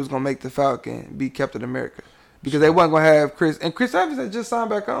mind, was they was gonna make the Falcon be Captain America, because they wasn't gonna have Chris Evans had just signed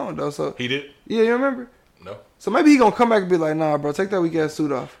back on though. So he did. Yeah, you remember? No. So maybe he gonna come back and be like, nah, bro, take that weak ass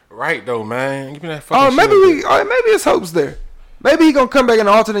suit off. Right though, man. Give me that fucking. Maybe maybe his hopes there. Maybe he gonna come back in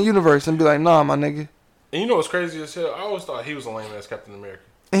an alternate universe and be like, nah, my nigga. And you know what's crazy as hell? I always thought he was a lame ass Captain America.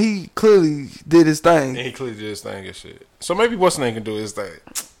 And he clearly did his thing. And shit. So maybe what's his name can do his thing.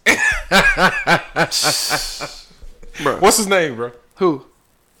 Bro. What's his name, bro? Who?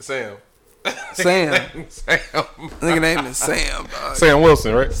 Sam. Nigga name is Sam, dog. Sam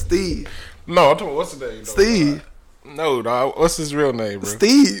Wilson, right? Steve. No, I'm talking about what's his name, dog? Steve. No, dog. What's his real name, bro?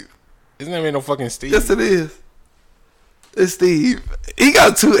 Steve. His name ain't no fucking Steve. Yes, it is. It's Steve. He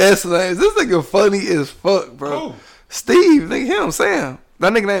got 2 S names. This nigga funny as fuck, bro. Who? Steve. Nigga, him, Sam.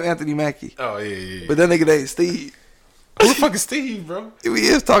 That nigga named Anthony Mackie. Oh, yeah. But that nigga named Steve. Who the fuck is Steve, bro? We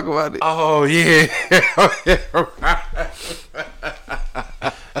is talking about it. Oh, yeah.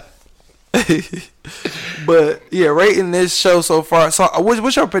 But, yeah, rating this show so far. So,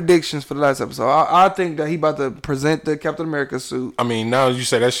 what's your predictions for the last episode? I think that he about to present the Captain America suit. I mean, now you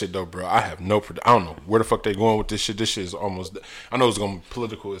say that shit, though, bro. I have I don't know where the fuck they going with this shit. This shit is almost... I know it's going to be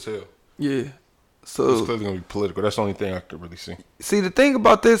political as hell. Yeah. So it's clearly going to be political. That's the only thing I could really see. See, the thing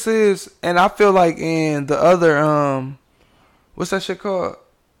about this is, and I feel like in the other... what's that shit called?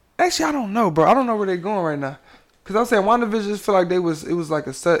 Actually, I don't know, bro. I don't know where they're going right now. Cause I'm saying WandaVision feel like it was like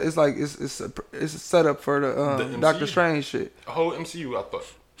a set. It's like it's a setup for the Doctor Strange shit. A whole MCU, I thought.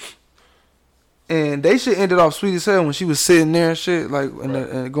 And they shit ended off sweet as hell when she was sitting there and shit, like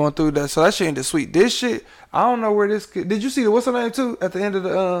and going through that. So that shit ended sweet. This shit, I don't know where this. Did you see what's her name too? At the end of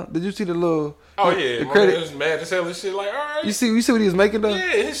the, did you see the little? Oh yeah, the credit was mad as hell and shit. Like, all right. You see what he was making though?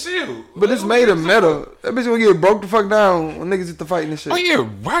 Yeah, his shield. But it's made of metal. That bitch gonna get broke the fuck down when niggas get to fighting this shit. Oh yeah,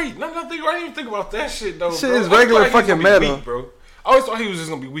 right. I didn't even think about that shit though. Shit is regular fucking metal, weak, bro. I always thought he was just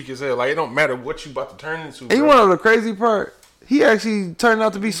gonna be weak as hell. Like it don't matter what you about to turn into. And you want to know the crazy part? He actually turned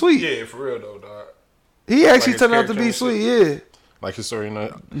out to be sweet. Yeah, for real though, dog. He actually turned out to be sweet. Yeah. Like his story,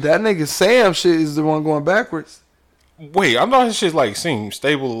 that nigga Sam shit is the one going backwards. Wait, I thought his shit like seemed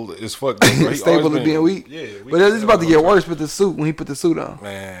stable as fuck. Stable as being weak. Yeah, but it's about to get worse with the suit when he put the suit on.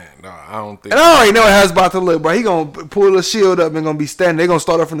 Man, no, I don't think. And I already know how it's about to look, bro. He gonna pull the shield up and gonna be standing. They gonna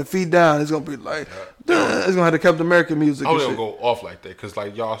start off from the feet down. It's gonna be like, it's gonna have the Captain America music. Oh, they gonna go off like that because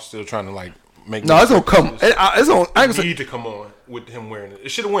like y'all still trying to like make. No, it's gonna come. It's gonna. I need to come on with him wearing it. It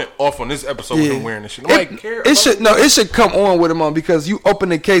should have went off on this episode with him wearing this shit. Nobody care. It should come on with him on because you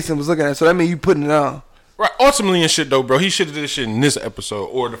opened the case and was looking at it, so that means you putting it on. Right, ultimately and shit though, bro. He should have did this shit in this episode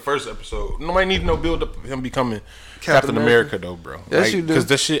or the first episode. Nobody need no build up of him becoming Captain America though, bro. Yes, you do. Because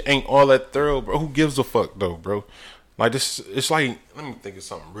that shit ain't all that thorough, bro. Who gives a fuck though, bro? Like this, it's like, let me think of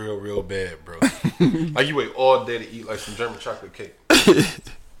something real bad, bro. Like you wait all day to eat like some German chocolate cake.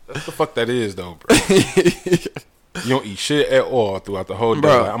 That's the fuck that is though, bro. You don't eat shit at all throughout the whole day.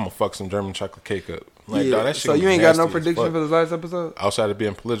 Bro. Like, I'm gonna fuck some German chocolate cake up. Like, Yeah. dog, that shit So was you ain't got no nasty as prediction fuck. for the last episode? Outside of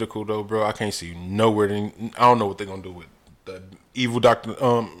being political though, bro, I can't see nowhere. I don't know what they're gonna do with the evil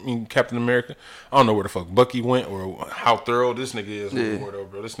Captain America. I don't know where the fuck Bucky went or how thorough this nigga is anymore though,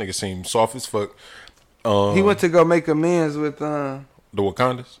 bro. This nigga seems soft as fuck. He went to go make amends with the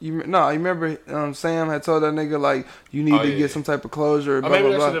Wakandas. you remember Sam had told that nigga like you need to get some type of closure. Blah, Maybe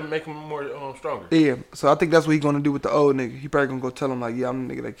blah, that blah. should make him more stronger. Yeah, so I think that's what he's gonna do with the old nigga. He probably gonna go tell him like, yeah, I'm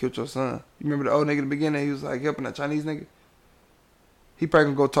the nigga that killed your son. You remember the old nigga in the beginning? He was like helping that Chinese nigga. He probably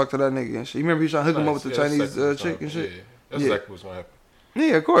gonna go talk to that nigga and shit. You remember he was trying to hook him up with the Chinese chick and shit? Yeah, that's exactly what's gonna happen.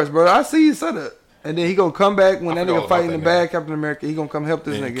 Yeah, of course, bro. I see you set up. And then he gonna come back when I that forgot nigga about fighting that the nigga. bad Captain America. He gonna come help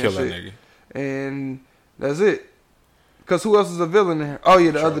this And nigga kill and that shit. nigga. And that's it. Cause who else is a villain there? Oh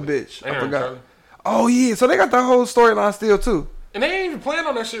yeah, the other bitch. I forgot. Charlie. Oh yeah, so they got that whole storyline still too. And they ain't even playing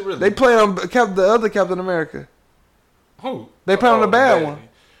on that shit really. They play on the other Captain America. Who? They play on the bad one.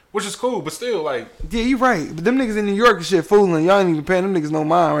 Which is cool, but still, like... Yeah, you right. But them niggas in New York and shit fooling. Y'all ain't even paying them niggas no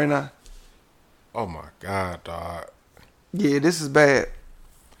mind right now. Oh my God, dog. Yeah, this is bad.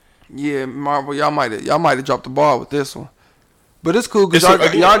 Yeah, Marvel, y'all might have dropped the ball with this one. But it's cool because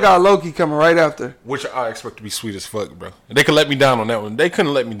y'all got Loki coming right after. Which I expect to be sweet as fuck, bro. They could let me down on that one. They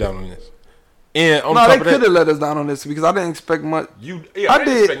couldn't let me down on this. And on No, top they of that, could have let us down on this because I didn't expect much. I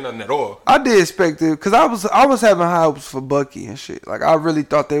didn't expect nothing at all. I did expect it because I was having high hopes for Bucky and shit. Like I really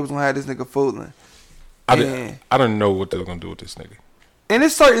thought they was gonna have this nigga fooling. I didn't know what they were gonna do with this nigga. And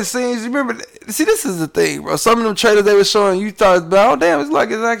it's certain scenes. You remember? See, this is the thing, bro. Some of them trailers they were showing, you thought, oh damn, it's like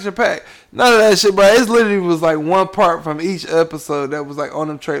it's action packed. None of that shit, bro. It literally was like one part from each episode that was like on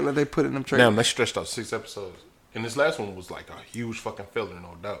them trailers. They put in them trailers. Damn, they stretched out 6 episodes, and this last one was like a huge fucking filler,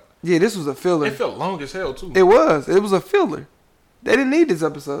 no doubt. Yeah, this was a filler. It felt long as hell too. It was. It was a filler. They didn't need this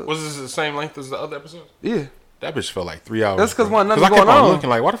episode. Was this the same length as the other episodes? Yeah. That bitch felt like 3 hours. That's because bro. nothing I kept going on. Looking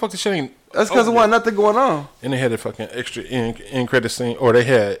like, why the fuck this shit ain't? That's because there wasn't nothing going on. And they had a fucking extra end credit scene, or they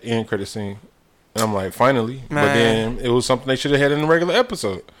had end credit scene. And I'm like, finally. Man. But then it was something they should have had in the regular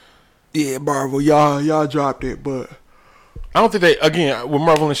episode. Yeah, Marvel, y'all dropped it, but I don't think they, again, with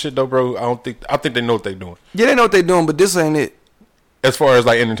Marvel and shit though, bro, I think they know what they doing. yeah, they know what they doing, but this ain't it. As far as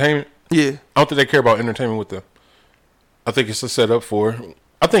like entertainment, Yeah. I don't think they care about entertainment with them. I think it's a setup for,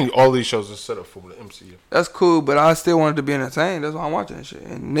 I think all these shows are set up for the MCU. That's cool, but I still wanted to be entertained. That's why I'm watching this shit.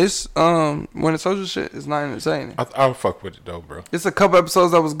 And this Winter Soldier shit is not entertaining. I'll fuck with it though, bro. It's a couple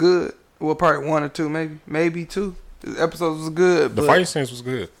episodes that was good. Well, part 1 or 2, maybe 2. The episodes was good. The fighting scenes was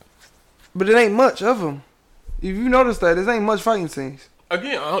good. But it ain't much of them. If you notice that, there ain't much fighting scenes.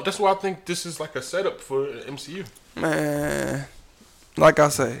 Again, that's why I think this is like a setup for the MCU. Man, like I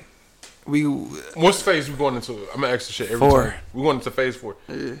say, What's phase we going into? I'm gonna ask the shit every 4. time. We're going into phase 4.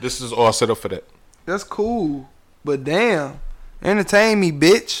 Yeah. This is all set up for that. That's cool. But damn, entertain me,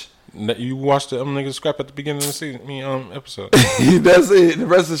 bitch. You watched the niggas scrap at the beginning of the season, episode. That's it. The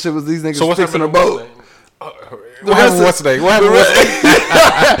rest of the shit was these niggas So what's fixing happening a to boat. What happened what's today? What happened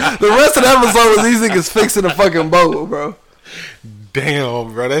what's The rest of the episode was these niggas fixing a fucking boat, bro.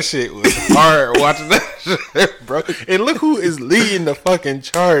 Damn, bro, that shit was hard watching that shit, bro. And look who is leading the fucking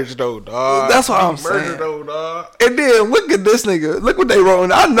charge, though, dog. That's what I'm saying. Though, dog. And then look at this nigga. Look what they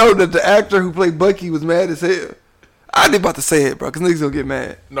wrote. I know that the actor who played Bucky was mad as hell. I ain't about to say it, bro, because niggas gonna get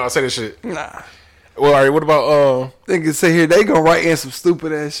mad. No, I say that shit. Nah. Well, all right, what about, Niggas say here, they gonna write in some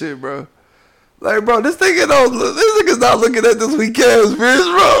stupid ass shit, bro. Like, bro, this nigga's not looking at this weekend's experience,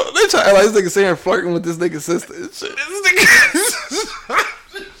 bro. They try like this nigga sitting here flirting with this nigga's sister and shit.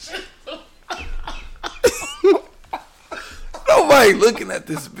 Nobody looking at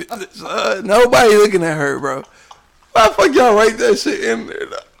this bitch. Nobody looking at her, bro. Why the fuck y'all write that shit in there,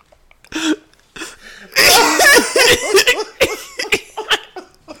 though?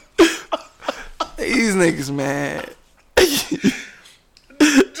 These niggas, man.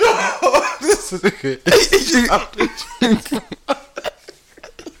 this nigga.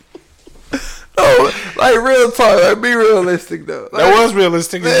 No, like real talk. Like, be realistic though. Like, That was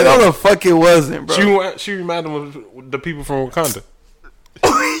realistic. Man, no, the fuck it wasn't, bro. She reminded him of the people from Wakanda.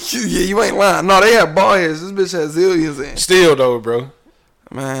 Yeah, you ain't lying. No, they have bald heads. This bitch has zillions in. Still though, bro.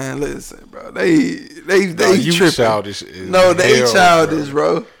 Man, listen, bro. They you tripping. Childish. No, they childish,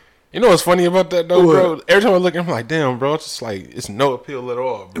 bro. You know what's funny about that though, What? bro? Every time I look, I'm like, damn, bro. It's just like it's no appeal at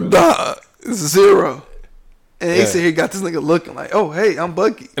all, bro. Nah, it's 0. And they said he got this nigga looking like, oh, hey, I'm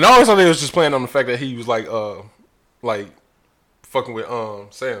Bucky. And I always thought they was just playing on the fact that he was like fucking with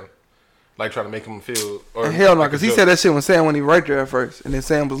Sam. Like trying to make him feel. Or and hell no, because he said that shit when Sam went right there at first. And then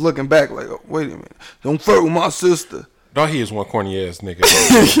Sam was looking back like, oh, wait a minute. Don't fuck with my sister. Dog, he is one corny ass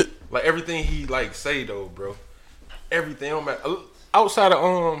nigga. Like everything he like say though, bro. Everything don't matter. Outside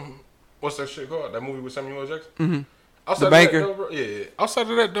of what's that shit called? That movie with Samuel L. Jackson? Mm-hmm. Outside the Banker. Of that, though, bro, yeah. Outside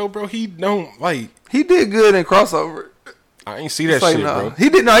of that though, bro, he don't like. He did good in Crossover. I ain't see that shit, bro. He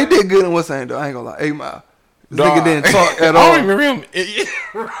did good in what's saying though. I ain't gonna lie. 8 Mile. This nigga didn't talk at all. I don't even remember him.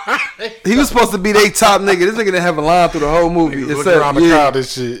 Right. He was supposed to be their top nigga. This nigga didn't have a line through the whole movie. Looking around the crowd and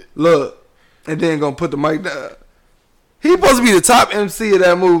shit. Look, and then gonna put the mic down. He supposed to be the top MC of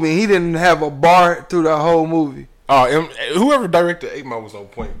that movie. And he didn't have a bar through the whole movie. Oh, whoever directed 8 Mile was on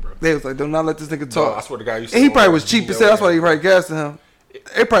point, bro. They was like, do not let this nigga talk. No, I swear the guy used to. And he probably was cheap as hell. That's why they probably casted him.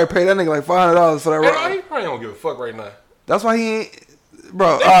 They probably paid that nigga like $500 for that role. He probably don't give a fuck right now. That's why he ain't. Bro,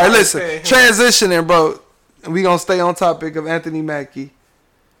 all right, listen. Transitioning, bro. We gonna stay on topic of Anthony Mackie.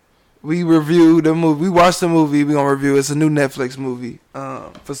 We reviewed the movie. We watched the movie. We gonna review. It's a new Netflix movie.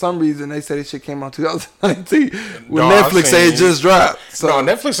 For some reason, they said this shit came out 2019. When Netflix say it just dropped. So, no,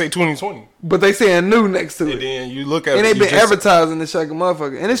 Netflix say 2020. But they saying new next to it. And then you look at and it. And they been advertising this shit like a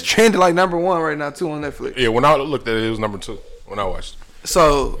motherfucker. And it's trending like #1 right now too on Netflix. Yeah, when I looked at it, it was #2 when I watched it.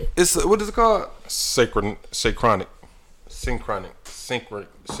 So it's what is it called? Synchronic.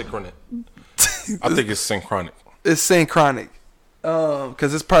 I think it's Synchronic. It's Synchronic.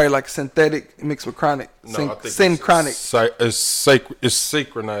 Because it's probably like synthetic mixed with chronic. No, I think Synchronic. It's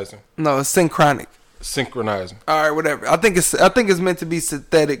synchronizing. No, it's synchronic. Synchronizing. All right, whatever. I think it's meant to be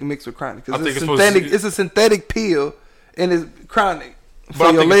synthetic mixed with chronic. Because it's a synthetic pill and it's chronic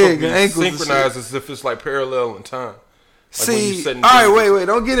for your leg and ankles. Synchronized as if it's like parallel in time. Like see, all right, wait.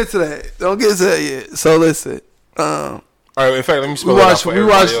 Don't get into that. Don't get into that yet. So listen. All right, in fact, let me spell it out for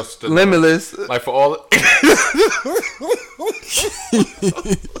everybody else to Limitless. Know. Like for all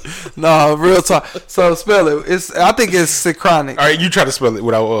No, real talk. So spell it. I think it's Synchronic. All right, you try to spell it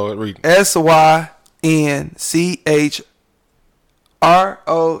without reading. SYNCHRONIC.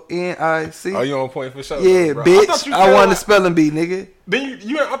 Oh, you on point for sure? Yeah, bro. Bitch. I won the spelling bee, nigga. Then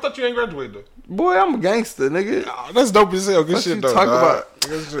I thought you ain't graduated though. Boy, I'm a gangster, nigga. Oh, that's dope as hell. Good what shit you though. Talk about.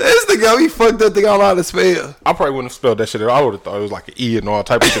 This nigga, he fucked up. Think I don't know how to spell. I probably wouldn't have spelled that shit. I would have thought it was like an E and all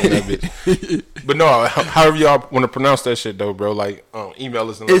type of shit in that bitch. But no, however y'all want to pronounce that shit though, bro. Like email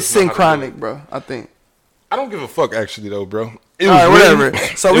us. It's Synchronic, bro. I think. I don't give a fuck actually though, bro. All right, whatever.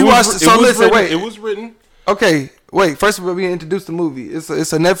 So we watched. So listen, wait. It was written. Okay, wait. First of all, we introduced the movie. It's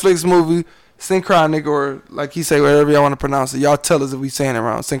a Netflix movie, Synchronic, or like he say, whatever y'all want to pronounce it. Y'all tell us if we saying it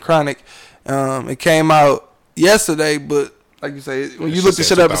wrong. Synchronic. It came out yesterday, but like you say, when you look the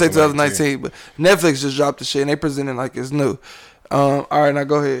shit up, it say 2019. But Netflix just dropped the shit and they presenting like it's new. All right, now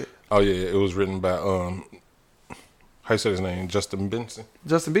go ahead. Oh yeah, it was written by how you say his name? Justin Benson.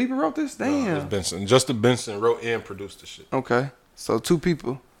 Justin Bieber wrote this. Damn. No, it's Benson. Justin Benson wrote and produced the shit. Okay, so 2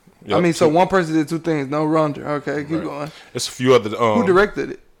 people. Yep, I mean, so one person did 2 things. No wonder. Okay, keep going. It's a few other. Who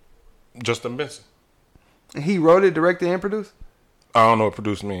directed it? Justin Benson. And he wrote it, directed, and produced. I don't know what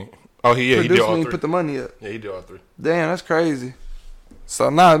produced mean. Oh, he did all 3. Put the money up. Yeah, he did all 3. Damn, that's crazy. So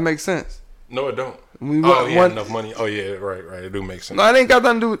now it makes sense. No, it don't. He had enough money. Oh yeah, right. It do make sense. No, it ain't got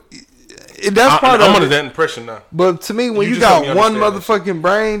nothing to do with. That's part of it. I'm under that impression now. But to me, when you got one motherfucking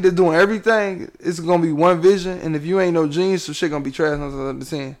brain that's doing everything, it's gonna be one vision. And if you ain't no genius, so shit gonna be trash.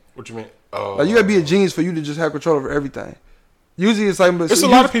 What you mean? Like you gotta be a genius for you to just have control over everything. Usually it's like it's a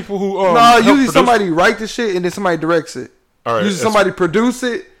lot of people who usually somebody write the shit and then somebody directs it. All right, usually somebody produce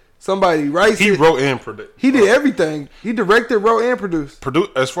it, somebody writes it. He wrote and produced. He did everything. He directed, wrote, and produced.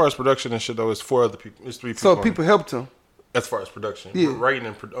 As far as production and shit though, it's 4 other people. It's 3 people. So people helped him. As far as production, yeah. Writing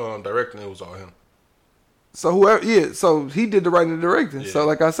and directing, it was all him. So whoever, so he did the writing and directing. Yeah. So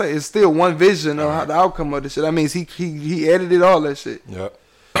like I say, it's still one vision of how the outcome of the shit. That means he edited all that shit. Yep.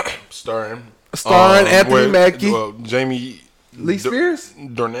 Starring Anthony Mackie. Jamie Lee Spears?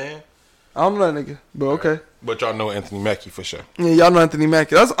 Dornan. I don't know that nigga, but okay. But y'all know Anthony Mackie for sure. Yeah, y'all know Anthony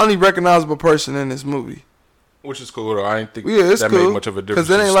Mackie. That's the only recognizable person in this movie. Which is cool though. I ain't think that made much of a difference.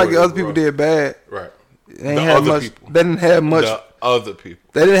 Because it ain't like the other people did bad. Right. They didn't have much. The other people.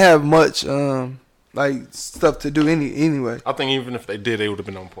 They didn't have much like stuff to do anyway. I think even if they did, they would have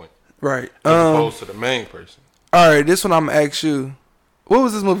been on point. Right. As opposed to the main person. All right, this one I'm gonna ask you. What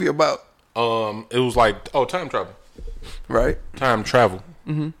was this movie about? It was like time travel. Right. Time travel.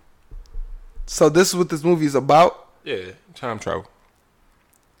 Mm-hmm. So this is what this movie is about? Yeah, time travel.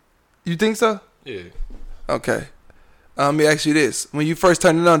 You think so? Yeah. Okay. Let me ask you this: when you first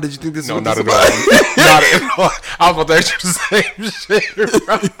turned it on, did you think this was not at all? Not at all. I was about to ask you the same shit.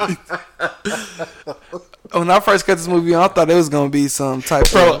 When I first got this movie on, I thought it was gonna be some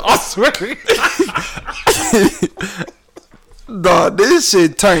type of. I swear. Dog, this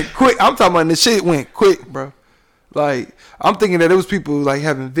shit turned quick. I'm talking about the shit went quick, bro. Like, I'm thinking that it was people like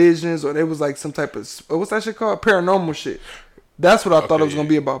having visions, or there was like some type of what's that shit called? Paranormal shit. That's what I thought it was gonna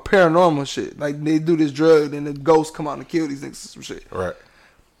be about, paranormal shit. Like they do this drug, and the ghosts come out and kill these niggas or some shit. Right.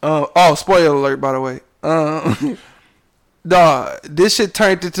 Spoiler alert, by the way. Dog, this shit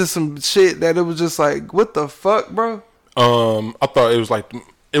turned into some shit that it was just like, what the fuck, bro? I thought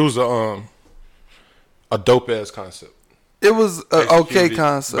it was a dope ass concept. It was an okay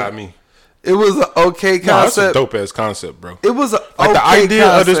concept. By me. It was an okay concept. No, that's a dope ass concept, bro. It was a like okay the idea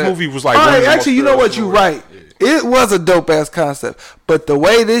concept. of this movie was like. All right, actually, you know what? You're right. Yeah. It was a dope ass concept, but the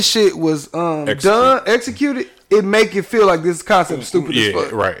way this shit was executed, it make it feel like this concept is stupid as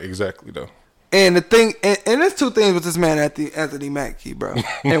fuck. Yeah, right, exactly though. And the thing, and there's two things with this man, Anthony Mackie, bro.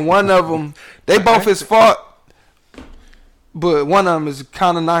 And one of them, they both his fault, but one of them is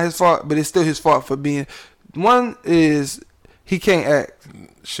kind of not his fault, but it's still his fault for being. One is he can't act.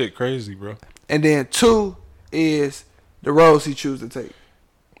 Shit, crazy, bro. And then two is the roles he choose to take.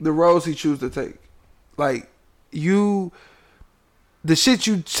 The roles he choose to take, like the shit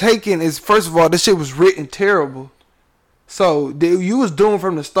you taking is, first of all, this shit was written terrible. So you was doomed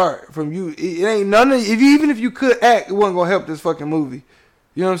from the start. From you, it ain't none of. Even if you could act, it wasn't gonna help this fucking movie.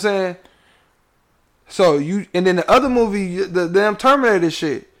 You know what I'm saying? So and then the other movie, the damn Terminator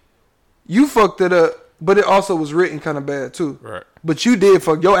shit, you fucked it up, but it also was written kind of bad too. Right. But you did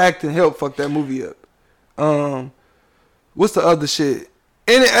your acting helped fuck that movie up. What's the other shit?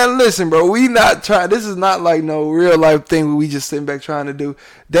 And listen, bro, we not trying. This is not like no real life thing where we just sitting back trying to do.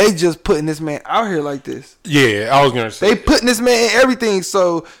 They just putting this man out here like this. Yeah, I was gonna say they putting this man in everything.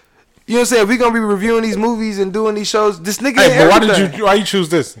 So you know what I'm saying? If we gonna be reviewing these movies and doing these shows, this nigga. Hey, but why you choose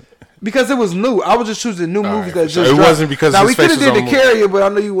this? Because it was new. I was just choosing new movies that just. It dropped. wasn't because now his we could have face did was the Carrier, but I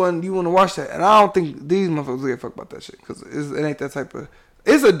know you want to watch that, and I don't think these motherfuckers give a fuck about that shit because it ain't that type of.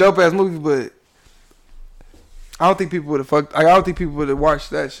 It's a dope ass movie, but I don't think people would have fucked. I don't think people would have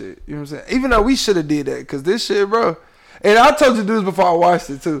watched that shit. You know what I'm saying? Even though we should have did that, because this shit, bro. And I told you to do this before I watched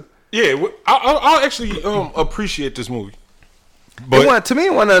it too. Yeah, I'll actually appreciate this movie. But to me,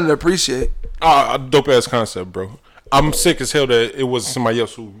 it wasn't nothing to appreciate. A dope ass concept, bro. I'm sick as hell that it was somebody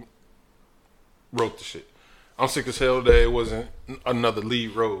else who wrote the shit. I'm sick as hell that it wasn't another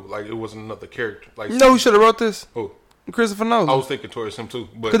lead role. Like it wasn't another character. Like you know who should have wrote this? Who? Christopher Nolan. I was thinking towards him too,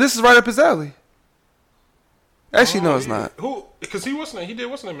 but because this is right up his alley. Actually, no, it's not. Who? Because he did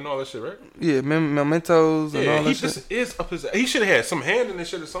what's name and all that shit, right? Yeah, Mementos and all that shit. Just is up his. He should have had some hand in this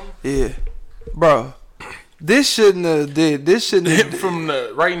shit or something. Yeah, bro. This shouldn't have did. This shouldn't have from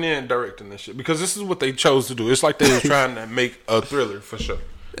the writing and directing this shit, because this is what they chose to do. It's like they was trying to make a thriller for sure.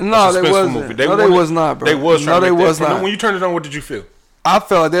 No, they wasn't. They was not, bro. They was trying to make was not. When you turned it on, what did you feel? I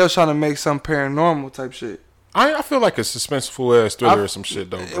felt like they was trying to make some paranormal type shit. I feel like a suspenseful ass thriller or some shit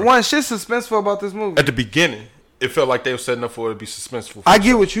though. It wasn't shit suspenseful about this movie. At the beginning, it felt like they were setting up for it to be suspenseful. I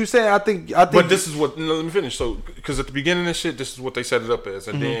get what you say. I think. But this is what. No, let me finish. So, because at the beginning of this shit, this is what they set it up as,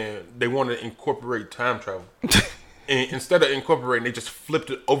 and then they wanted to incorporate time travel. And instead of incorporating, they just flipped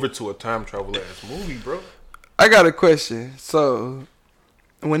it over to a time travel ass movie, bro. I got a question. So,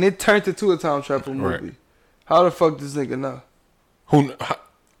 when it turned into a time travel movie, right, how the fuck does this nigga know?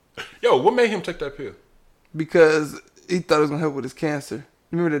 Yo, what made him take that pill? Because he thought it was gonna help with his cancer.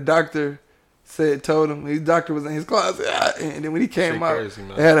 Remember the doctor told him his doctor was in his closet, and then when he came out, crazy,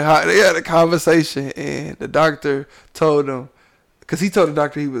 they had a conversation, and the doctor told him. Because he told the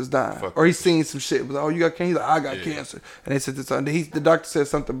doctor he was dying. Or he seen some shit. Was like, oh, you got cancer? He's like, I got cancer. And they said this. And the doctor said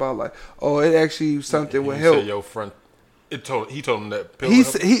something about like, oh, it actually something would help. Said, yo, friend. He told him that pill.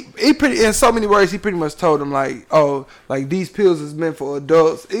 He pretty, in so many words, he pretty much told him like, oh, like these pills is meant for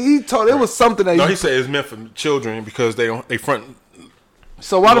adults. He told it was something that he said it's meant for children because they front.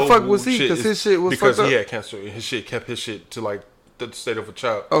 So why the fuck was he? Because his shit was because fucked he up? had cancer. His shit kept his shit to like the state of a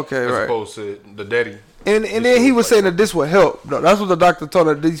child. Okay, as right. Opposed to the daddy. And then he was saying that this would help. No, that's what the doctor told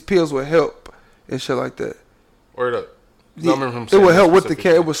her. These pills would help and shit like that. Word up. Yeah, I remember him saying it would help with the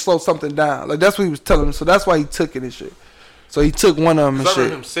care. It would slow something down. Like that's what he was telling him. So that's why he took it and shit. So he took one of them and shit. I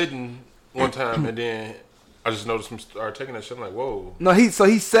remember him sitting one time and then I just noticed him start taking that shit. I'm like, whoa. No, he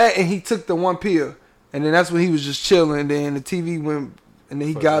sat and he took the one pill, and then that's when he was just chilling. And then the TV went, and then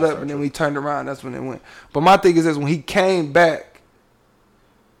he got up, and then when he turned around, that's when it went. But my thing is this: when he came back,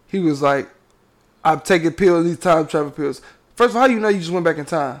 he was like, "I'm taking pills, these time travel pills." First of all, how you know you just went back in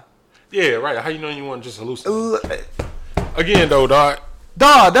time? Yeah, right. How you know you want to just hallucinate? Again, though, dog.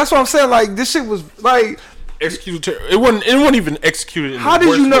 Dog, that's what I'm saying. Like, this shit was like executed. It wasn't even executed. How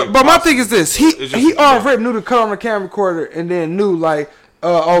did you know? But my thing is this: he already knew to cut on the camera recorder, and then knew like,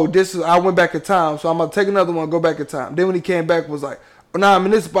 this is I went back in time, so I'm gonna take another one, go back in time. Then when he came back, was like, nah, I'm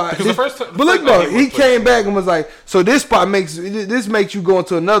in this spot. Because the first time, but look though, he came back and was like, so this spot makes you go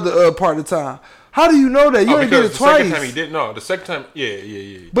into another part of time. How do you know that? You only did it twice. The second time he didn't know. The second time,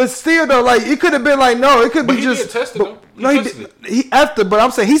 yeah. But still though, like it could have been like no, it could be just. Did test it, though. He after, but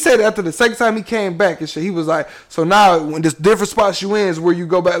I'm saying he said after the second time he came back and shit, he was like, so now when this different spots you in is where you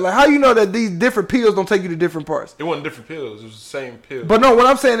go back. Like how you know that these different pills don't take you to different parts? It wasn't different pills. It was the same pill. But no, what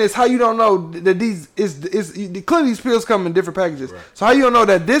I'm saying is how you don't know that these clearly these pills come in different packages. Right. So how you don't know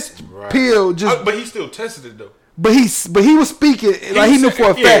that this pill just? But he still tested it though. But he was speaking like he knew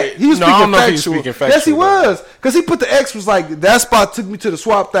for a fact. He was speaking factual. Yes, he was, because he put the X was like that spot took me to the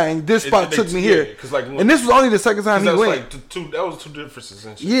swap thing. This spot took me here, and this was only the second time he went. Like that was two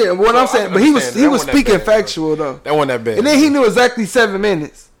differences. Yeah, what I'm saying, but he was speaking factual though. That wasn't that bad. And then he knew exactly 7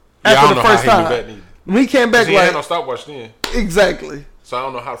 minutes after the first time. When he came back, he had no stopwatch then. Exactly. So I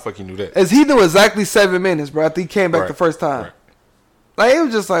don't know how the fuck he knew that. As he knew exactly 7 minutes, bro. After he came back the first time, like it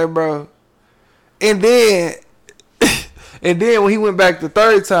was just like, bro, and then. And then when he went back the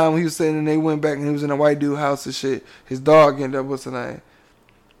third time, he was sitting and they went back and he was in a white dude house and shit. His dog ended up, what's the name?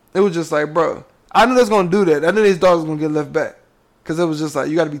 It was just like, bro, I knew they was going to do that. I knew his dog was going to get left back. Because it was just like,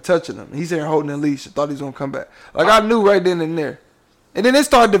 you got to be touching him. He's here holding the leash. I thought he was going to come back. Like, I knew right then and there. And then it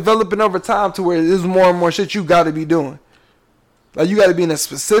started developing over time to where there's more and more shit you got to be doing. Like, you got to be in a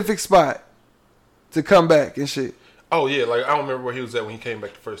specific spot to come back and shit. Oh, yeah. Like, I don't remember where he was at when he came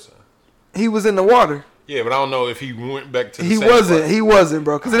back the first time. He was in the water. Yeah, but I don't know if he went back to the He wasn't,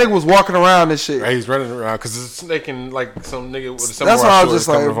 bro. Because the nigga was walking around and shit. Right, he's running around because it's snaking like some nigga with a samurai. That's why I was just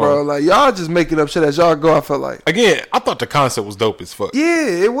like, bro, like y'all just making up shit as y'all go. I felt like again, I thought the concept was dope as fuck. Yeah,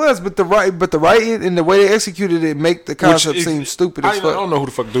 it was, but the writing and the way they executed it make the concept seem stupid as fuck. I don't know who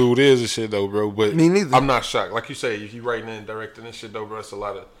the fuck dude is and shit though, bro. But me neither. I'm not shocked. Like you say, if you writing and directing and shit though, bro, it's a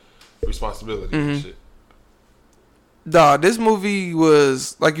lot of responsibility and shit. Dawg, this movie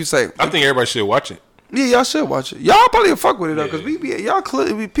was like you say. I think everybody should watch it. Yeah, y'all should watch it. Y'all probably fuck with it though,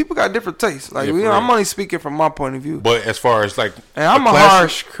 because people got different tastes. Like I'm only speaking from my point of view. But as far as like, and I'm a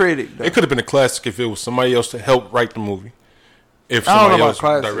harsh critic. Though. It could have been a classic if it was somebody else to help write the movie. If somebody else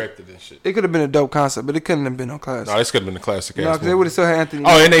directed and shit, it could have been a dope concept, but it couldn't have been no classic. No, this could have been a classic. No, because they would have still had Anthony.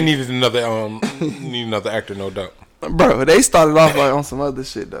 Oh, and they needed another actor, no doubt. Bro, they started off like on some other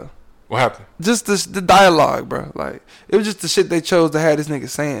shit though. What happened? Just the dialogue, bro. Like it was just the shit they chose to have this nigga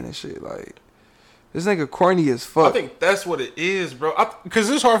saying and shit. Like. This nigga corny as fuck. I think that's what it is, bro. Because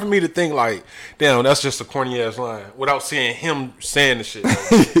it's hard for me to think like, damn, that's just a corny ass line without seeing him saying the shit.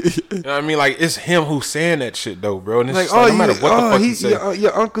 You know what I mean? Like it's him who's saying that shit though, bro. And it's like, no matter what the fuck he say.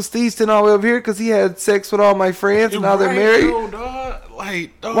 Your Uncle Steve's sitting all the way up here because he had sex with all my friends and now they're married. Dog.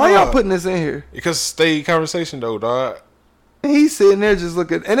 Why y'all putting this in here? Because stay conversation though, dog. And he's sitting there just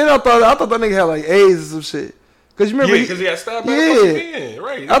looking. And then I thought that nigga had like AIDS or some shit. Cause you remember, because he got stabbed by a fucking man,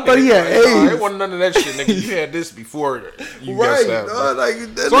 right? I thought he had AIDS. It wasn't none of that shit, nigga. You had this before you got stabbed.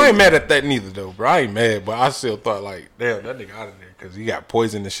 So I ain't mad at that neither, though, bro. I ain't mad, but I still thought like, damn, that nigga out of there because he got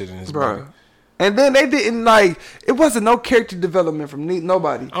poison and shit in his body. And then they didn't like. It wasn't no character development from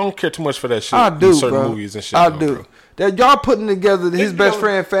nobody. I don't care too much for that shit. I do, in certain bro. Movies and shit. I do. Bro. That y'all putting together his best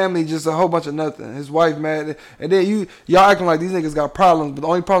friend family just a whole bunch of nothing. His wife mad, and then y'all acting like these niggas got problems, but the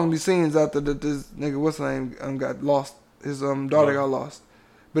only problem we seen is after this nigga what's his name got lost. His daughter got lost.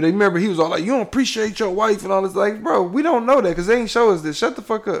 But remember, he was all like, you don't appreciate your wife and all this. Like, bro, we don't know that because they ain't show us this. Shut the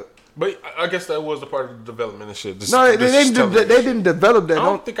fuck up. But I guess that was a part of the development and shit. They didn't develop that. I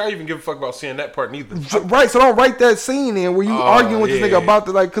don't think I even give a fuck about seeing that part neither. Right, so don't write that scene in where you arguing with this nigga about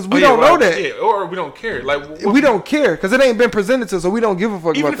the, like, because we don't know that. Yeah, or we don't care. Like we don't care because it ain't been presented to us, so we don't give a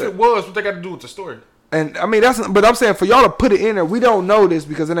fuck even about that. Even if it was, what they got to do with the story? And I mean, but I'm saying for y'all to put it in there, we don't know this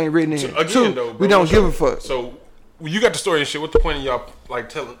because it ain't written in here. Again, though, bro, we don't give a fuck. So you got the story and shit. What's the point of y'all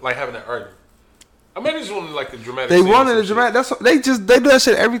having that argument? I mean, they just wanted like a dramatic. They wanted a dramatic. That's what, they do that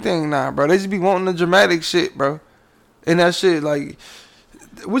shit everything now, bro. They just be wanting the dramatic shit, bro. And that shit, like,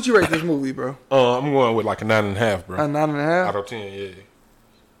 what you rate this movie, bro? I'm going with like a 9.5, bro. A 9.5 out of 10, yeah.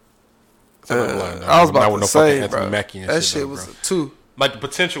 I was about to say, bro, that shit was a 2. Like the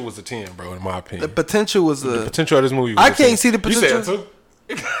potential was a 10, bro. In my opinion, the potential was the potential of this movie. Was I can't see the potential. You said 2?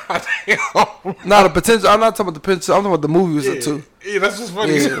 Not the potential. I'm not talking about the potential. I'm talking about the movie was a 2. Yeah, that's just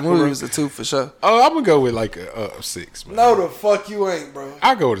funny. Yeah, the movie was a 2 for sure. Oh, I'm gonna go with like a 6. Man. No, the fuck you ain't, bro.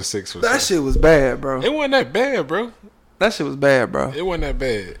 I'll go with a 6 for that shit was bad, bro. It wasn't that bad, bro. That shit was bad, bro. It wasn't that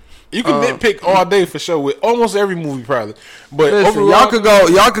bad. You can nitpick all day for sure with almost every movie probably. But listen, overall,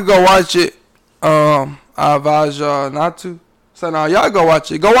 y'all could go watch it. I advise y'all not to. So now y'all go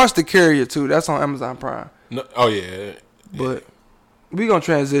watch it. Go watch The Carrier too. That's on Amazon Prime. No, oh yeah. But we gonna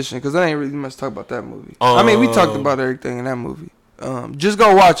transition because I ain't really much to talk about that movie. I mean, we talked about everything in that movie. Just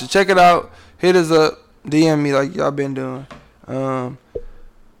go watch it. Check it out. Hit us up. DM me like y'all been doing.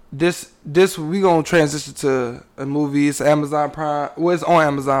 This we gonna transition to a movie. It's Amazon Prime. Well, it's on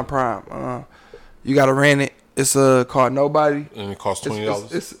Amazon Prime. You gotta rent it. It's called Nobody. And it costs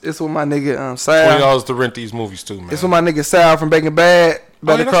 $20. It's with my nigga Sal. $20 to rent these movies too, man. It's with my nigga Sal from Breaking Bad.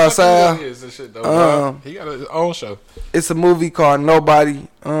 Better call Sal. He got his own show. It's a movie called Nobody.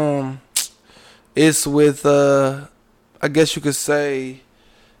 It's with I guess you could say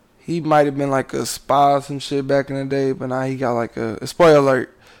he might have been like a spy or some shit back in the day, but now he got like a spoiler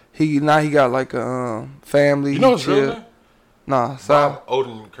alert. He got like a family. You know his real name? Nah, Sal.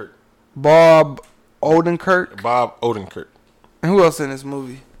 Bob Odenkirk. Bob Odenkirk. And who else in this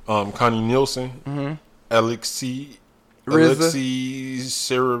movie? Connie Nielsen. Alexei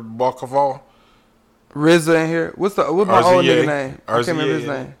Sarabakoval. RZA in here. What's my old nigga name? I can't remember his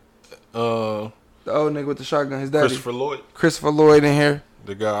name. The old nigga with the shotgun. His daddy. Christopher Lloyd in here.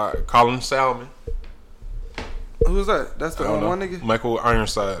 The guy Colin Salmon. Who's that? That's the one nigga. Michael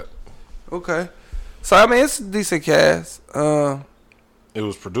Ironside. Okay. So I mean, it's a decent cast. It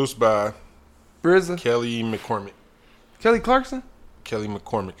was produced by RZA. Kelly McCormick. Kelly Clarkson? Kelly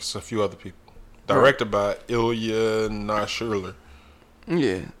McCormick. It's a few other people. Directed by Ilya Naishuller.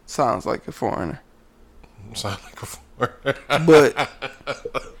 Yeah, sounds like a foreigner. Sounds like a foreigner. But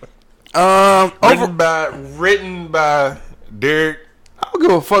written by Derek. I don't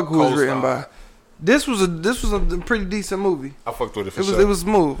give a fuck who was written by. This was a pretty decent movie. I fucked with it for sure. It was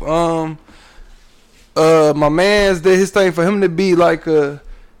smooth. My man's did his thing. For him to be like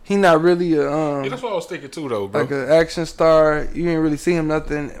he not really a yeah, that's what I was thinking too though, bro. Like an action star. You ain't really see him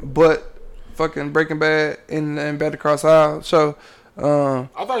nothing but fucking Breaking Bad and Better Call Saul. So I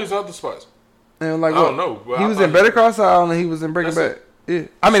thought he was in other spots. And like I don't know. He was in Better Call Saul and he was in Breaking Bad. Yeah.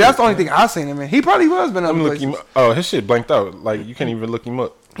 I mean, that's the only thing I seen him in. He probably was been other places. Oh, his shit blanked out. Like you can't even look him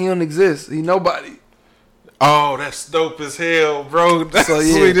up. He don't exist. He nobody. Oh, that's dope as hell, bro. That's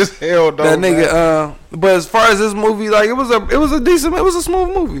sweet as hell, though. That nigga. But as far as this movie, like it was a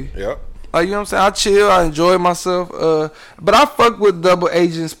smooth movie. Yep. Like, you know what I'm saying? I chill. I enjoy myself. But I fuck with double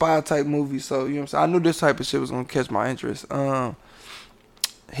agent spy type movies. So, you know what I'm saying? I knew this type of shit was going to catch my interest.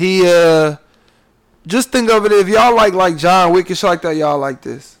 Just think of it. If y'all like John Wick and shit like that, y'all like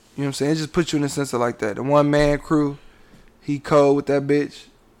this. You know what I'm saying? It just puts you in a sense of like that. The one man crew. He cold with that bitch.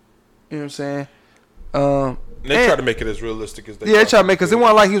 You know what I'm saying? They try to make it as realistic as they can. Yeah, they try to make it. Because it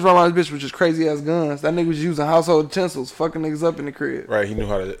wasn't like he was running around this bitch with just crazy ass guns. That nigga was using household utensils, fucking niggas up in the crib. Right, he knew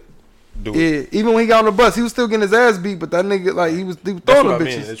how to do it. Yeah, even when he got on the bus, he was still getting his ass beat, but that nigga, like, he was throwing them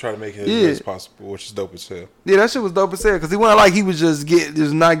bitches. I mean. They try to make it as real as possible, which is dope as hell. Yeah, that shit was dope as hell, because he wasn't like he was just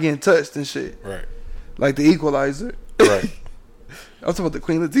not getting touched and shit. Right. Like the Equalizer. Right. I'm talking about the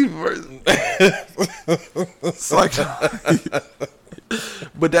Queen Latifah version. It's like,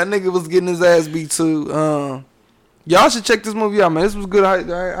 but that nigga was getting his ass beat too. Y'all should check this movie out, man. This was good. How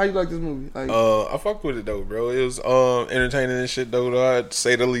you like this movie? Like, I fucked with it though, bro. It was entertaining and shit though, I'd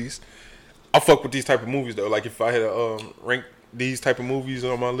say the least. I fuck with these type of movies though. Like if I had to rank these type of movies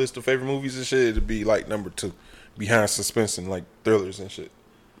on my list of favorite movies and shit, it'd be like number 2, behind suspense and like thrillers and shit.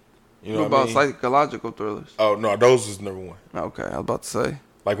 You know what about psychological thrillers? Oh no, those is number 1. Okay, I was about to say.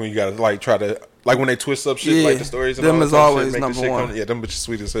 Like when you gotta like try to like when they twist up shit, like the stories and them all is always number 1. Yeah, them bitches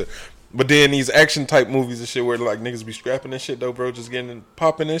sweet as hell. But then these action type movies and shit where like niggas be scrapping and shit though, bro, just getting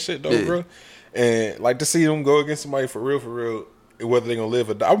popping and shit though, bro. And like to see them go against somebody for real, whether they gonna live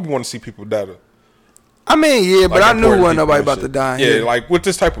or die. I want to see people die though. I mean, yeah, but I knew wasn't nobody about to die. Yeah, like with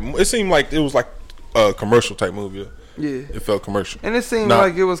this type of, it seemed like it was like a commercial type movie. Yeah, it felt commercial, and it seemed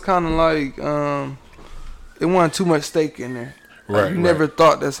like it was kind of like it wasn't too much stake in there. Like, right, you never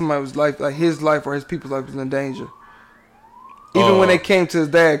thought that somebody was like his life or his people's life was in danger. Even when they came to his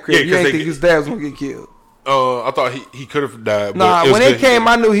dad's crib, you didn't think his dad was gonna get killed. I thought he could have died. Nah, when they came,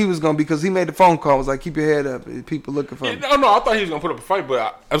 I knew he was gonna, because he made the phone call. Was like, keep your head up. People looking for him. No, I thought he was gonna put up a fight,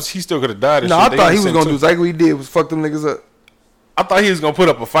 but he still could have died. No, I thought he was gonna do exactly what he did, was fuck them niggas up. I thought he was gonna put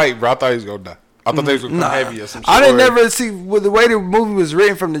up a fight, bro. I thought he was gonna die. I thought they was gonna come heavy or some shit. I didn't never see with the way the movie was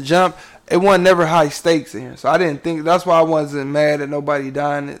written from the jump. It wasn't never high stakes in here, so I didn't think. That's why I wasn't mad at nobody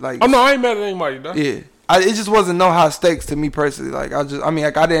dying. Like, oh no, I ain't mad at anybody dying. Yeah. It just wasn't no high stakes to me personally. Like I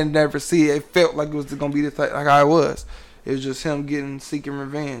didn't never see it. It felt like it was gonna be this type, like how it was. It was just him seeking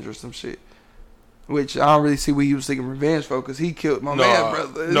revenge or some shit. which I don't really see what he was taking revenge for, because he killed my man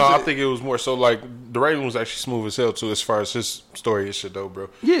brother. No, I think it was more so like the writing was actually smooth as hell too, as far as his story and shit though, bro.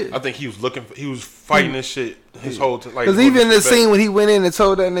 Yeah, I think he was fighting this shit his whole time. Like, because even in the scene when he went in and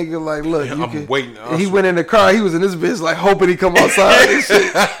told that nigga like, look, I'm waiting. He went in the car. He was in this bitch like hoping he come outside and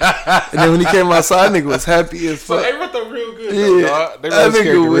shit. And then when he came outside, nigga was happy as fuck. So they wrote that real good. Yeah, though, they that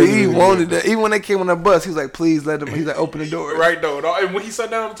nigga really he wanted that. Even when they came on the bus, he was like, please let him. He's like, open the door. Right though. And when he sat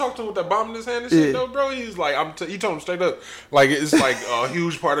down and talked to him with that bomb in his hand and shit though, bro, he's like, he told him straight up, like it's like a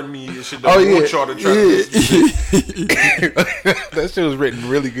huge part of me and shit. Want y'all to try to that shit was written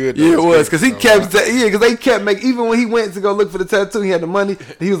really good. Though. Yeah, it was, because he kept because they kept making, even when he went to go look for the tattoo, he had the money.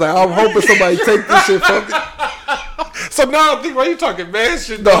 He was like, I'm hoping somebody take this shit from me. So now I think why you talking mad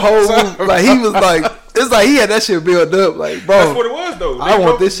shit. The whole like he was like, it's like he had that shit built up. Like, bro, that's what it was though. I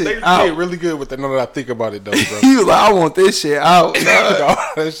want this shit out. They did really good with that. Now that I think about it though, bro. He was like, I want this shit out.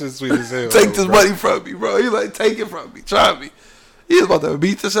 That shit's sweet as hell. Take this money from me, bro. He was like, take it from me. Try me. He was about to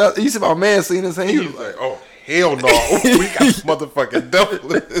beat the shot. You see my man seen his hand. He was like, oh. Hell no. We got motherfucking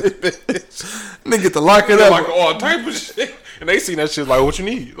devil in this bitch. Nigga get to lock it up. Like all type of shit. And they seen that shit like, what you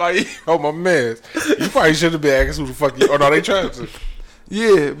need? Like, oh my man. You probably should have been asking who the fuck you. Oh no, they trying to.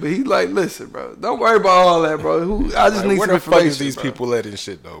 Yeah, but he like, listen, bro. Don't worry about all that, bro. I just need some information. Where the fuck is these people at and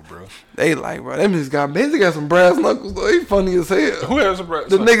shit though, bro? They like, bro. Them just got some brass knuckles though. He funny as hell. Who has some brass?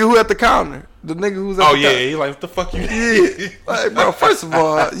 The nigga who at the counter. The nigga who's at the counter. He like, what the fuck you? Yeah, like, bro. First of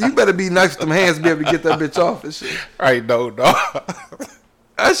all, you better be nice with them hands to be able to get that bitch off and shit. Right, no.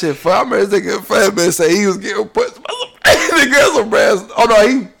 That shit fun. I remember this nigga fat man say he was getting punched by some nigga had some brass. Oh no,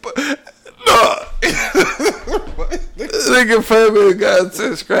 nigga fat man got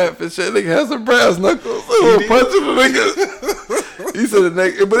into scrap and shit. Nigga had some brass knuckles. He was punching the nigga. He said the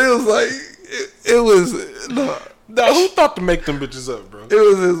nigga, but it was like it was no. Now, who thought to make them bitches up, bro? It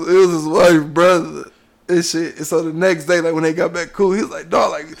was his wife, brother, and shit. And so the next day, like when they got back cool, he was like,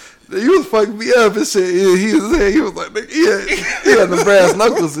 dog, like you was fucking me up and shit. Yeah, he was like, nigga, he had the brass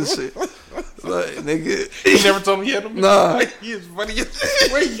knuckles and shit. Like, nigga, he never told me he had them. Nah, he is funny.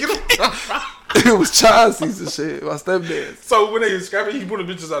 Where you get them from? It was Chauncey's and shit. My stepdad. So when they was scrapping, he put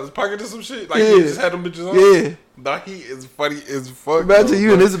the bitches out of his pocket or some shit. Like he just had them bitches on. Yeah. Nah, he is funny as fuck. Imagine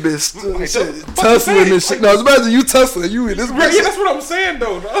you and this bitch tussling this shit. No, imagine you tussling. You and this bitch. Yeah, that's what I'm saying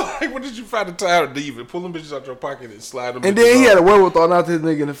though. Like, what did you find the time to even pull them bitches out your pocket and slide them? And then he had a wherewithal not to his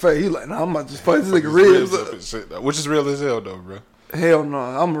nigga in the face. He like, nah, I'm about to just punch this nigga ribs up and shit, though. Which is real as hell though, bro. Hell no,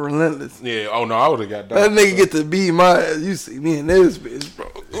 I'm relentless. Yeah, oh no, I would have got that nigga get to beat my ass. You see me and this bitch, bro.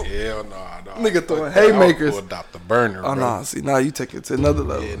 Hell no. Nigga throwing haymakers. I would adopt the burner, bro. Oh no, see now you take it to another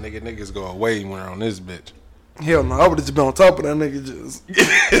level. Yeah, niggas go away when they're on this bitch. Hell no, I would have just been on top of that nigga just.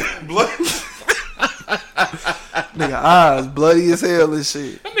 Blood. Nigga eyes bloody as hell and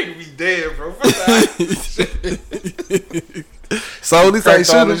shit. That nigga be dead, bro. Fuck that. So at least I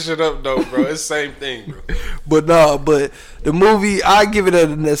all this shit up though, bro. It's the same thing, bro. But the movie I give it a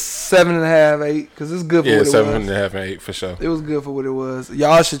 7.5, 8 because it's good for what it was. 7.5 and 8 for sure. It was good for what it was.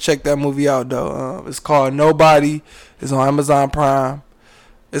 Y'all should check that movie out though. It's called Nobody. It's on Amazon Prime.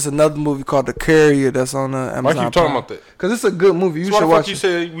 It's another movie called The Carrier that's on Amazon Prime. Why keep talking about that? Because it's a good movie. You should watch it. You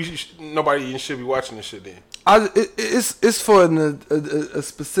said nobody should be watching this shit then? It's for a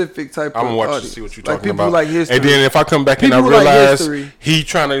specific type of audience. I'm gonna watch to see what you're talking people about. Like history. And then if I come back and I realize he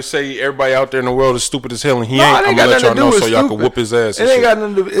trying to say everybody out there in the world is stupid as hell and he ain't, I'm gonna let y'all know so y'all can whoop his ass. It ain't got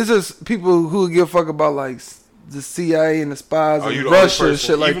nothing to do. It's just people who give a fuck about like the CIA and the spies and Russia and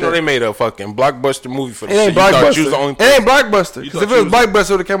shit like that. Even though they made a fucking blockbuster movie for the shit, you thought you was the only person. It ain't blockbuster. Because if it was blockbuster,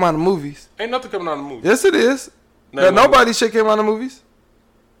 it would have come out of the movies. Ain't nothing coming out of the movies. Yes, it is. Nobody shit came out of the movies.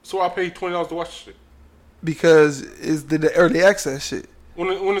 So I paid $20 to watch the shit. Because it's the early access shit. When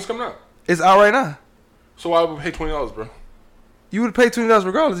it's coming out? It's out right now. So I would pay $20, bro. You would pay $20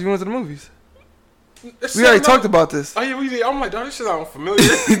 regardless if you went to the movies. We already talked about this. Oh yeah, we did. I'm like, dog, this shit sound familiar.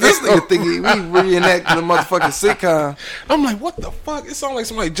 This nigga think we reenacting the motherfucking sitcom. I'm like, what the fuck? It sounds like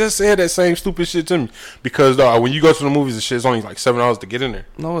somebody just said that same stupid shit to me. Because dog, when you go to the movies, the shit is only like $7 to get in there.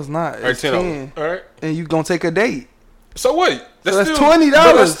 No, it's not. It's $10. All right. And you gonna take a date. So what? That's $20.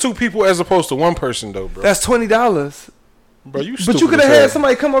 That's two people as opposed to one person though, bro. That's $20. Bro, you but you could have had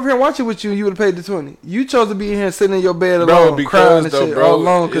somebody come over here and watch it with you and you would have paid the $20. You chose to be in here sitting in your bed alone, crying and shit all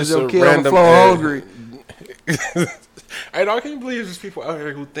alone because your kid on the floor hungry. I can't believe there's people out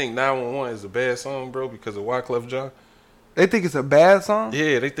here who think 911 is a bad song, bro, because of Wyclef Jean. They think it's a bad song?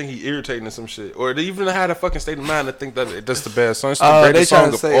 Yeah, they think he irritating or some shit. Or they even had a fucking state of mind to think that that's the bad song. It's the greatest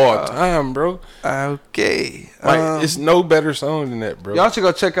song of all time, bro. Okay. Like, it's no better song than that, bro. Y'all should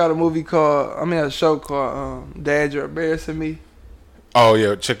go check out a show called Dad, You're Embarrassing Me. Oh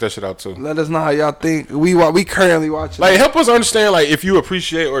yeah, check that shit out too. Let us know how y'all think. We currently watching. Like, help us understand like if you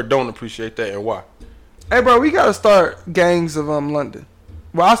appreciate or don't appreciate that and why. Hey, bro, we gotta start Gangs of London.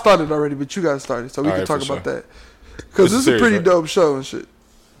 Well, I started already, but you gotta start it, so we can talk about that. Because this is a pretty dope show and shit.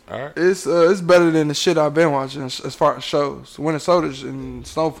 All right. It's better than the shit I've been watching as far as shows. Winter Soldier and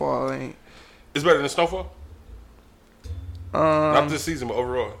Snowfall ain't. It's better than Snowfall. Not this season, but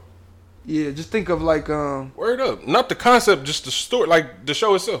overall. Yeah, just think of like Word up. Not the concept, just the story, like the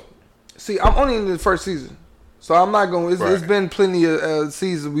show itself. See, I'm only in the first season, so I'm not going. It's been plenty of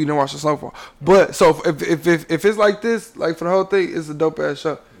seasons we didn't watch the Snowfall. But so if it's like this, like for the whole thing, it's a dope ass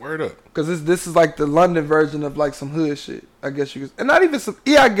show. Word up. Because this is like the London version of like some hood shit. I guess you could, and not even some.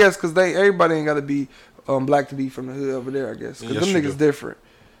 Yeah, I guess because everybody ain't got to be black to be from the hood over there. I guess because them niggas different.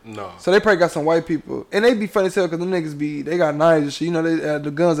 No. So they probably got some white people, and they be funny as hell because them niggas they got knives and shit. You know,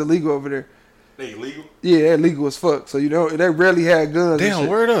 the guns illegal over there. They illegal? Yeah, they're illegal as fuck. So you know they rarely had guns. Damn, and shit.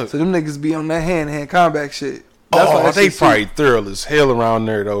 Word up. So them niggas be on that hand-to-hand combat shit. That's they probably thorough as hell around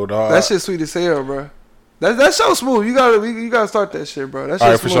there though, dog. That shit sweet as hell, bro. That show smooth. You gotta start that shit, bro. That shit smooth.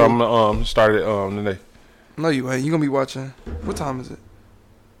 All right, for sure. I'm start it today. No, you ain't. You gonna be watching. What time is it?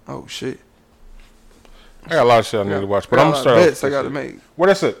 Oh shit. I got a lot of shit I need to watch, but I'm gonna start. Bets I gotta make. What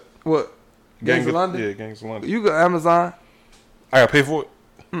that's it? What? Gangs of London? Yeah, Gangs of London. You got Amazon. I gotta pay for it?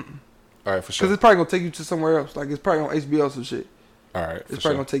 All right, for sure. Because it's probably going to take you to somewhere else. Like, it's probably on HBO or some shit. All right, it's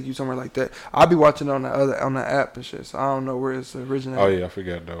probably going to take you somewhere like that. I'll be watching it on the app and shit, so I don't know where it's originated. Oh, yeah, I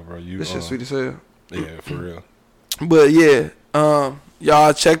forgot, though, bro. This shit sweet as hell. Yeah, for real. But, yeah,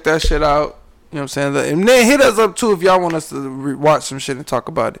 y'all check that shit out. You know what I'm saying? And then hit us up, too, if y'all want us to watch some shit and talk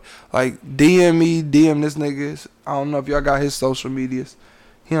about it. Like, DM me, DM this nigga. I don't know if y'all got his social medias.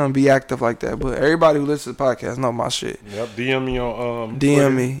 He don't be active like that, but everybody who listens to the podcast know my shit. Yep, DM me on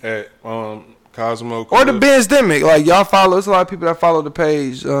DM me at Cosmo or the bingedemic. Like y'all follow, there's a lot of people that follow the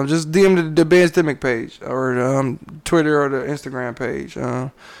page. Just DM the bingedemic page or the Twitter or the Instagram page.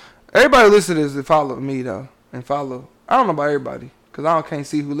 Everybody who listens to this, follow me though, and follow. I don't know about everybody because can't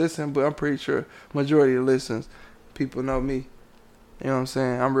see who listens, but I'm pretty sure majority of the listens people know me. You know what I'm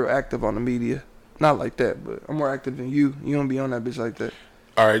saying? I'm real active on the media, not like that, but I'm more active than you. You don't be on that bitch like that.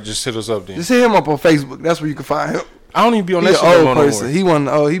 All right, just hit us up then. Just hit him up on Facebook. That's where you can find him. I don't even be on that shit no person. He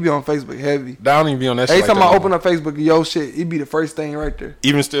be on Facebook heavy. I don't even be on that shit. Every time I open up Facebook, yo shit, it be the first thing right there.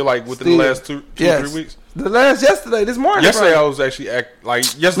 Even still, like within the last two 3 weeks. Yesterday, this morning. Yesterday, I was actually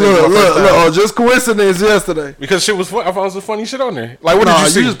yesterday. Look, just coincidence yesterday. Because shit was fun. I found some funny shit on there. Like, what did you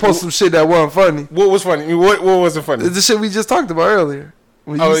see? You just posted some shit that wasn't funny. What was funny? What wasn't funny? It's the shit we just talked about earlier.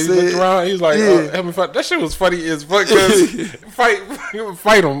 He looked around. He was like, "Help me fight." That shit was funny as fuck. Cause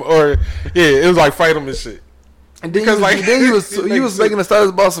fight him, or it was like fight him and shit. And then he was making a status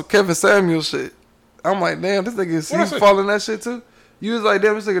about some Kevin Samuel shit. I'm like, damn, this nigga is following that shit too. You was like,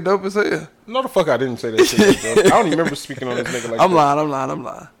 damn, this nigga dope as hell. No, the fuck, I didn't say that shit. Bro. I don't even remember speaking on this nigga like that. I'm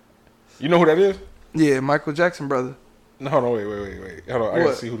lying. You know who that is? Yeah, Michael Jackson brother. No, hold on, wait. Hold on, I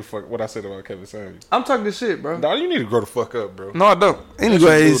gotta see what I said about Kevin Samuel. I'm talking this shit, bro. Nah, you need to grow the fuck up, bro. No, I don't.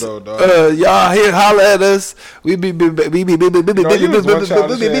 Anyways, y'all here holler at us. We be What?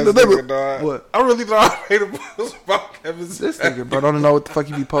 I really thought I made a post about Kevin Samuel. This nigga, bro, I don't know what the fuck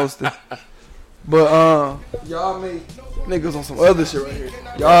you be posting. But y'all make niggas on some other shit right here.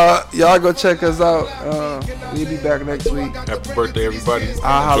 Y'all go check us out. We'll be back next week. Happy birthday, everybody.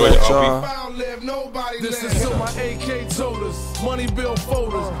 I'll holler at y'all. This is so my AK toters, money bill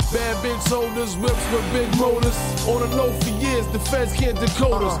folders, bad bitch holders, whips with big motors. On the low for years, the feds can't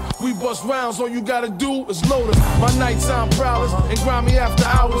decode us. We bust rounds, all you gotta do is load us. My nighttime prowlers and grimy after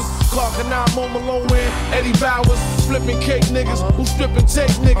hours. Clark and I, Mo Malone and Eddie Bowers. Flipping cake niggas, who stripping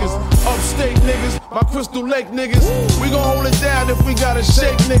tape niggas. Upstate niggas, my Crystal Lake niggas. We gon' hold it down if we gotta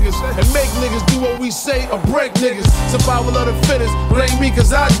shake niggas. And make niggas do what we say or break niggas. Survival of the fittest, blame me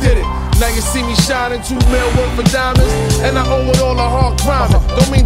cause I did it. Now you see me shining 2 mil worth of diamonds. And I owe it all a hard crime. Don't mean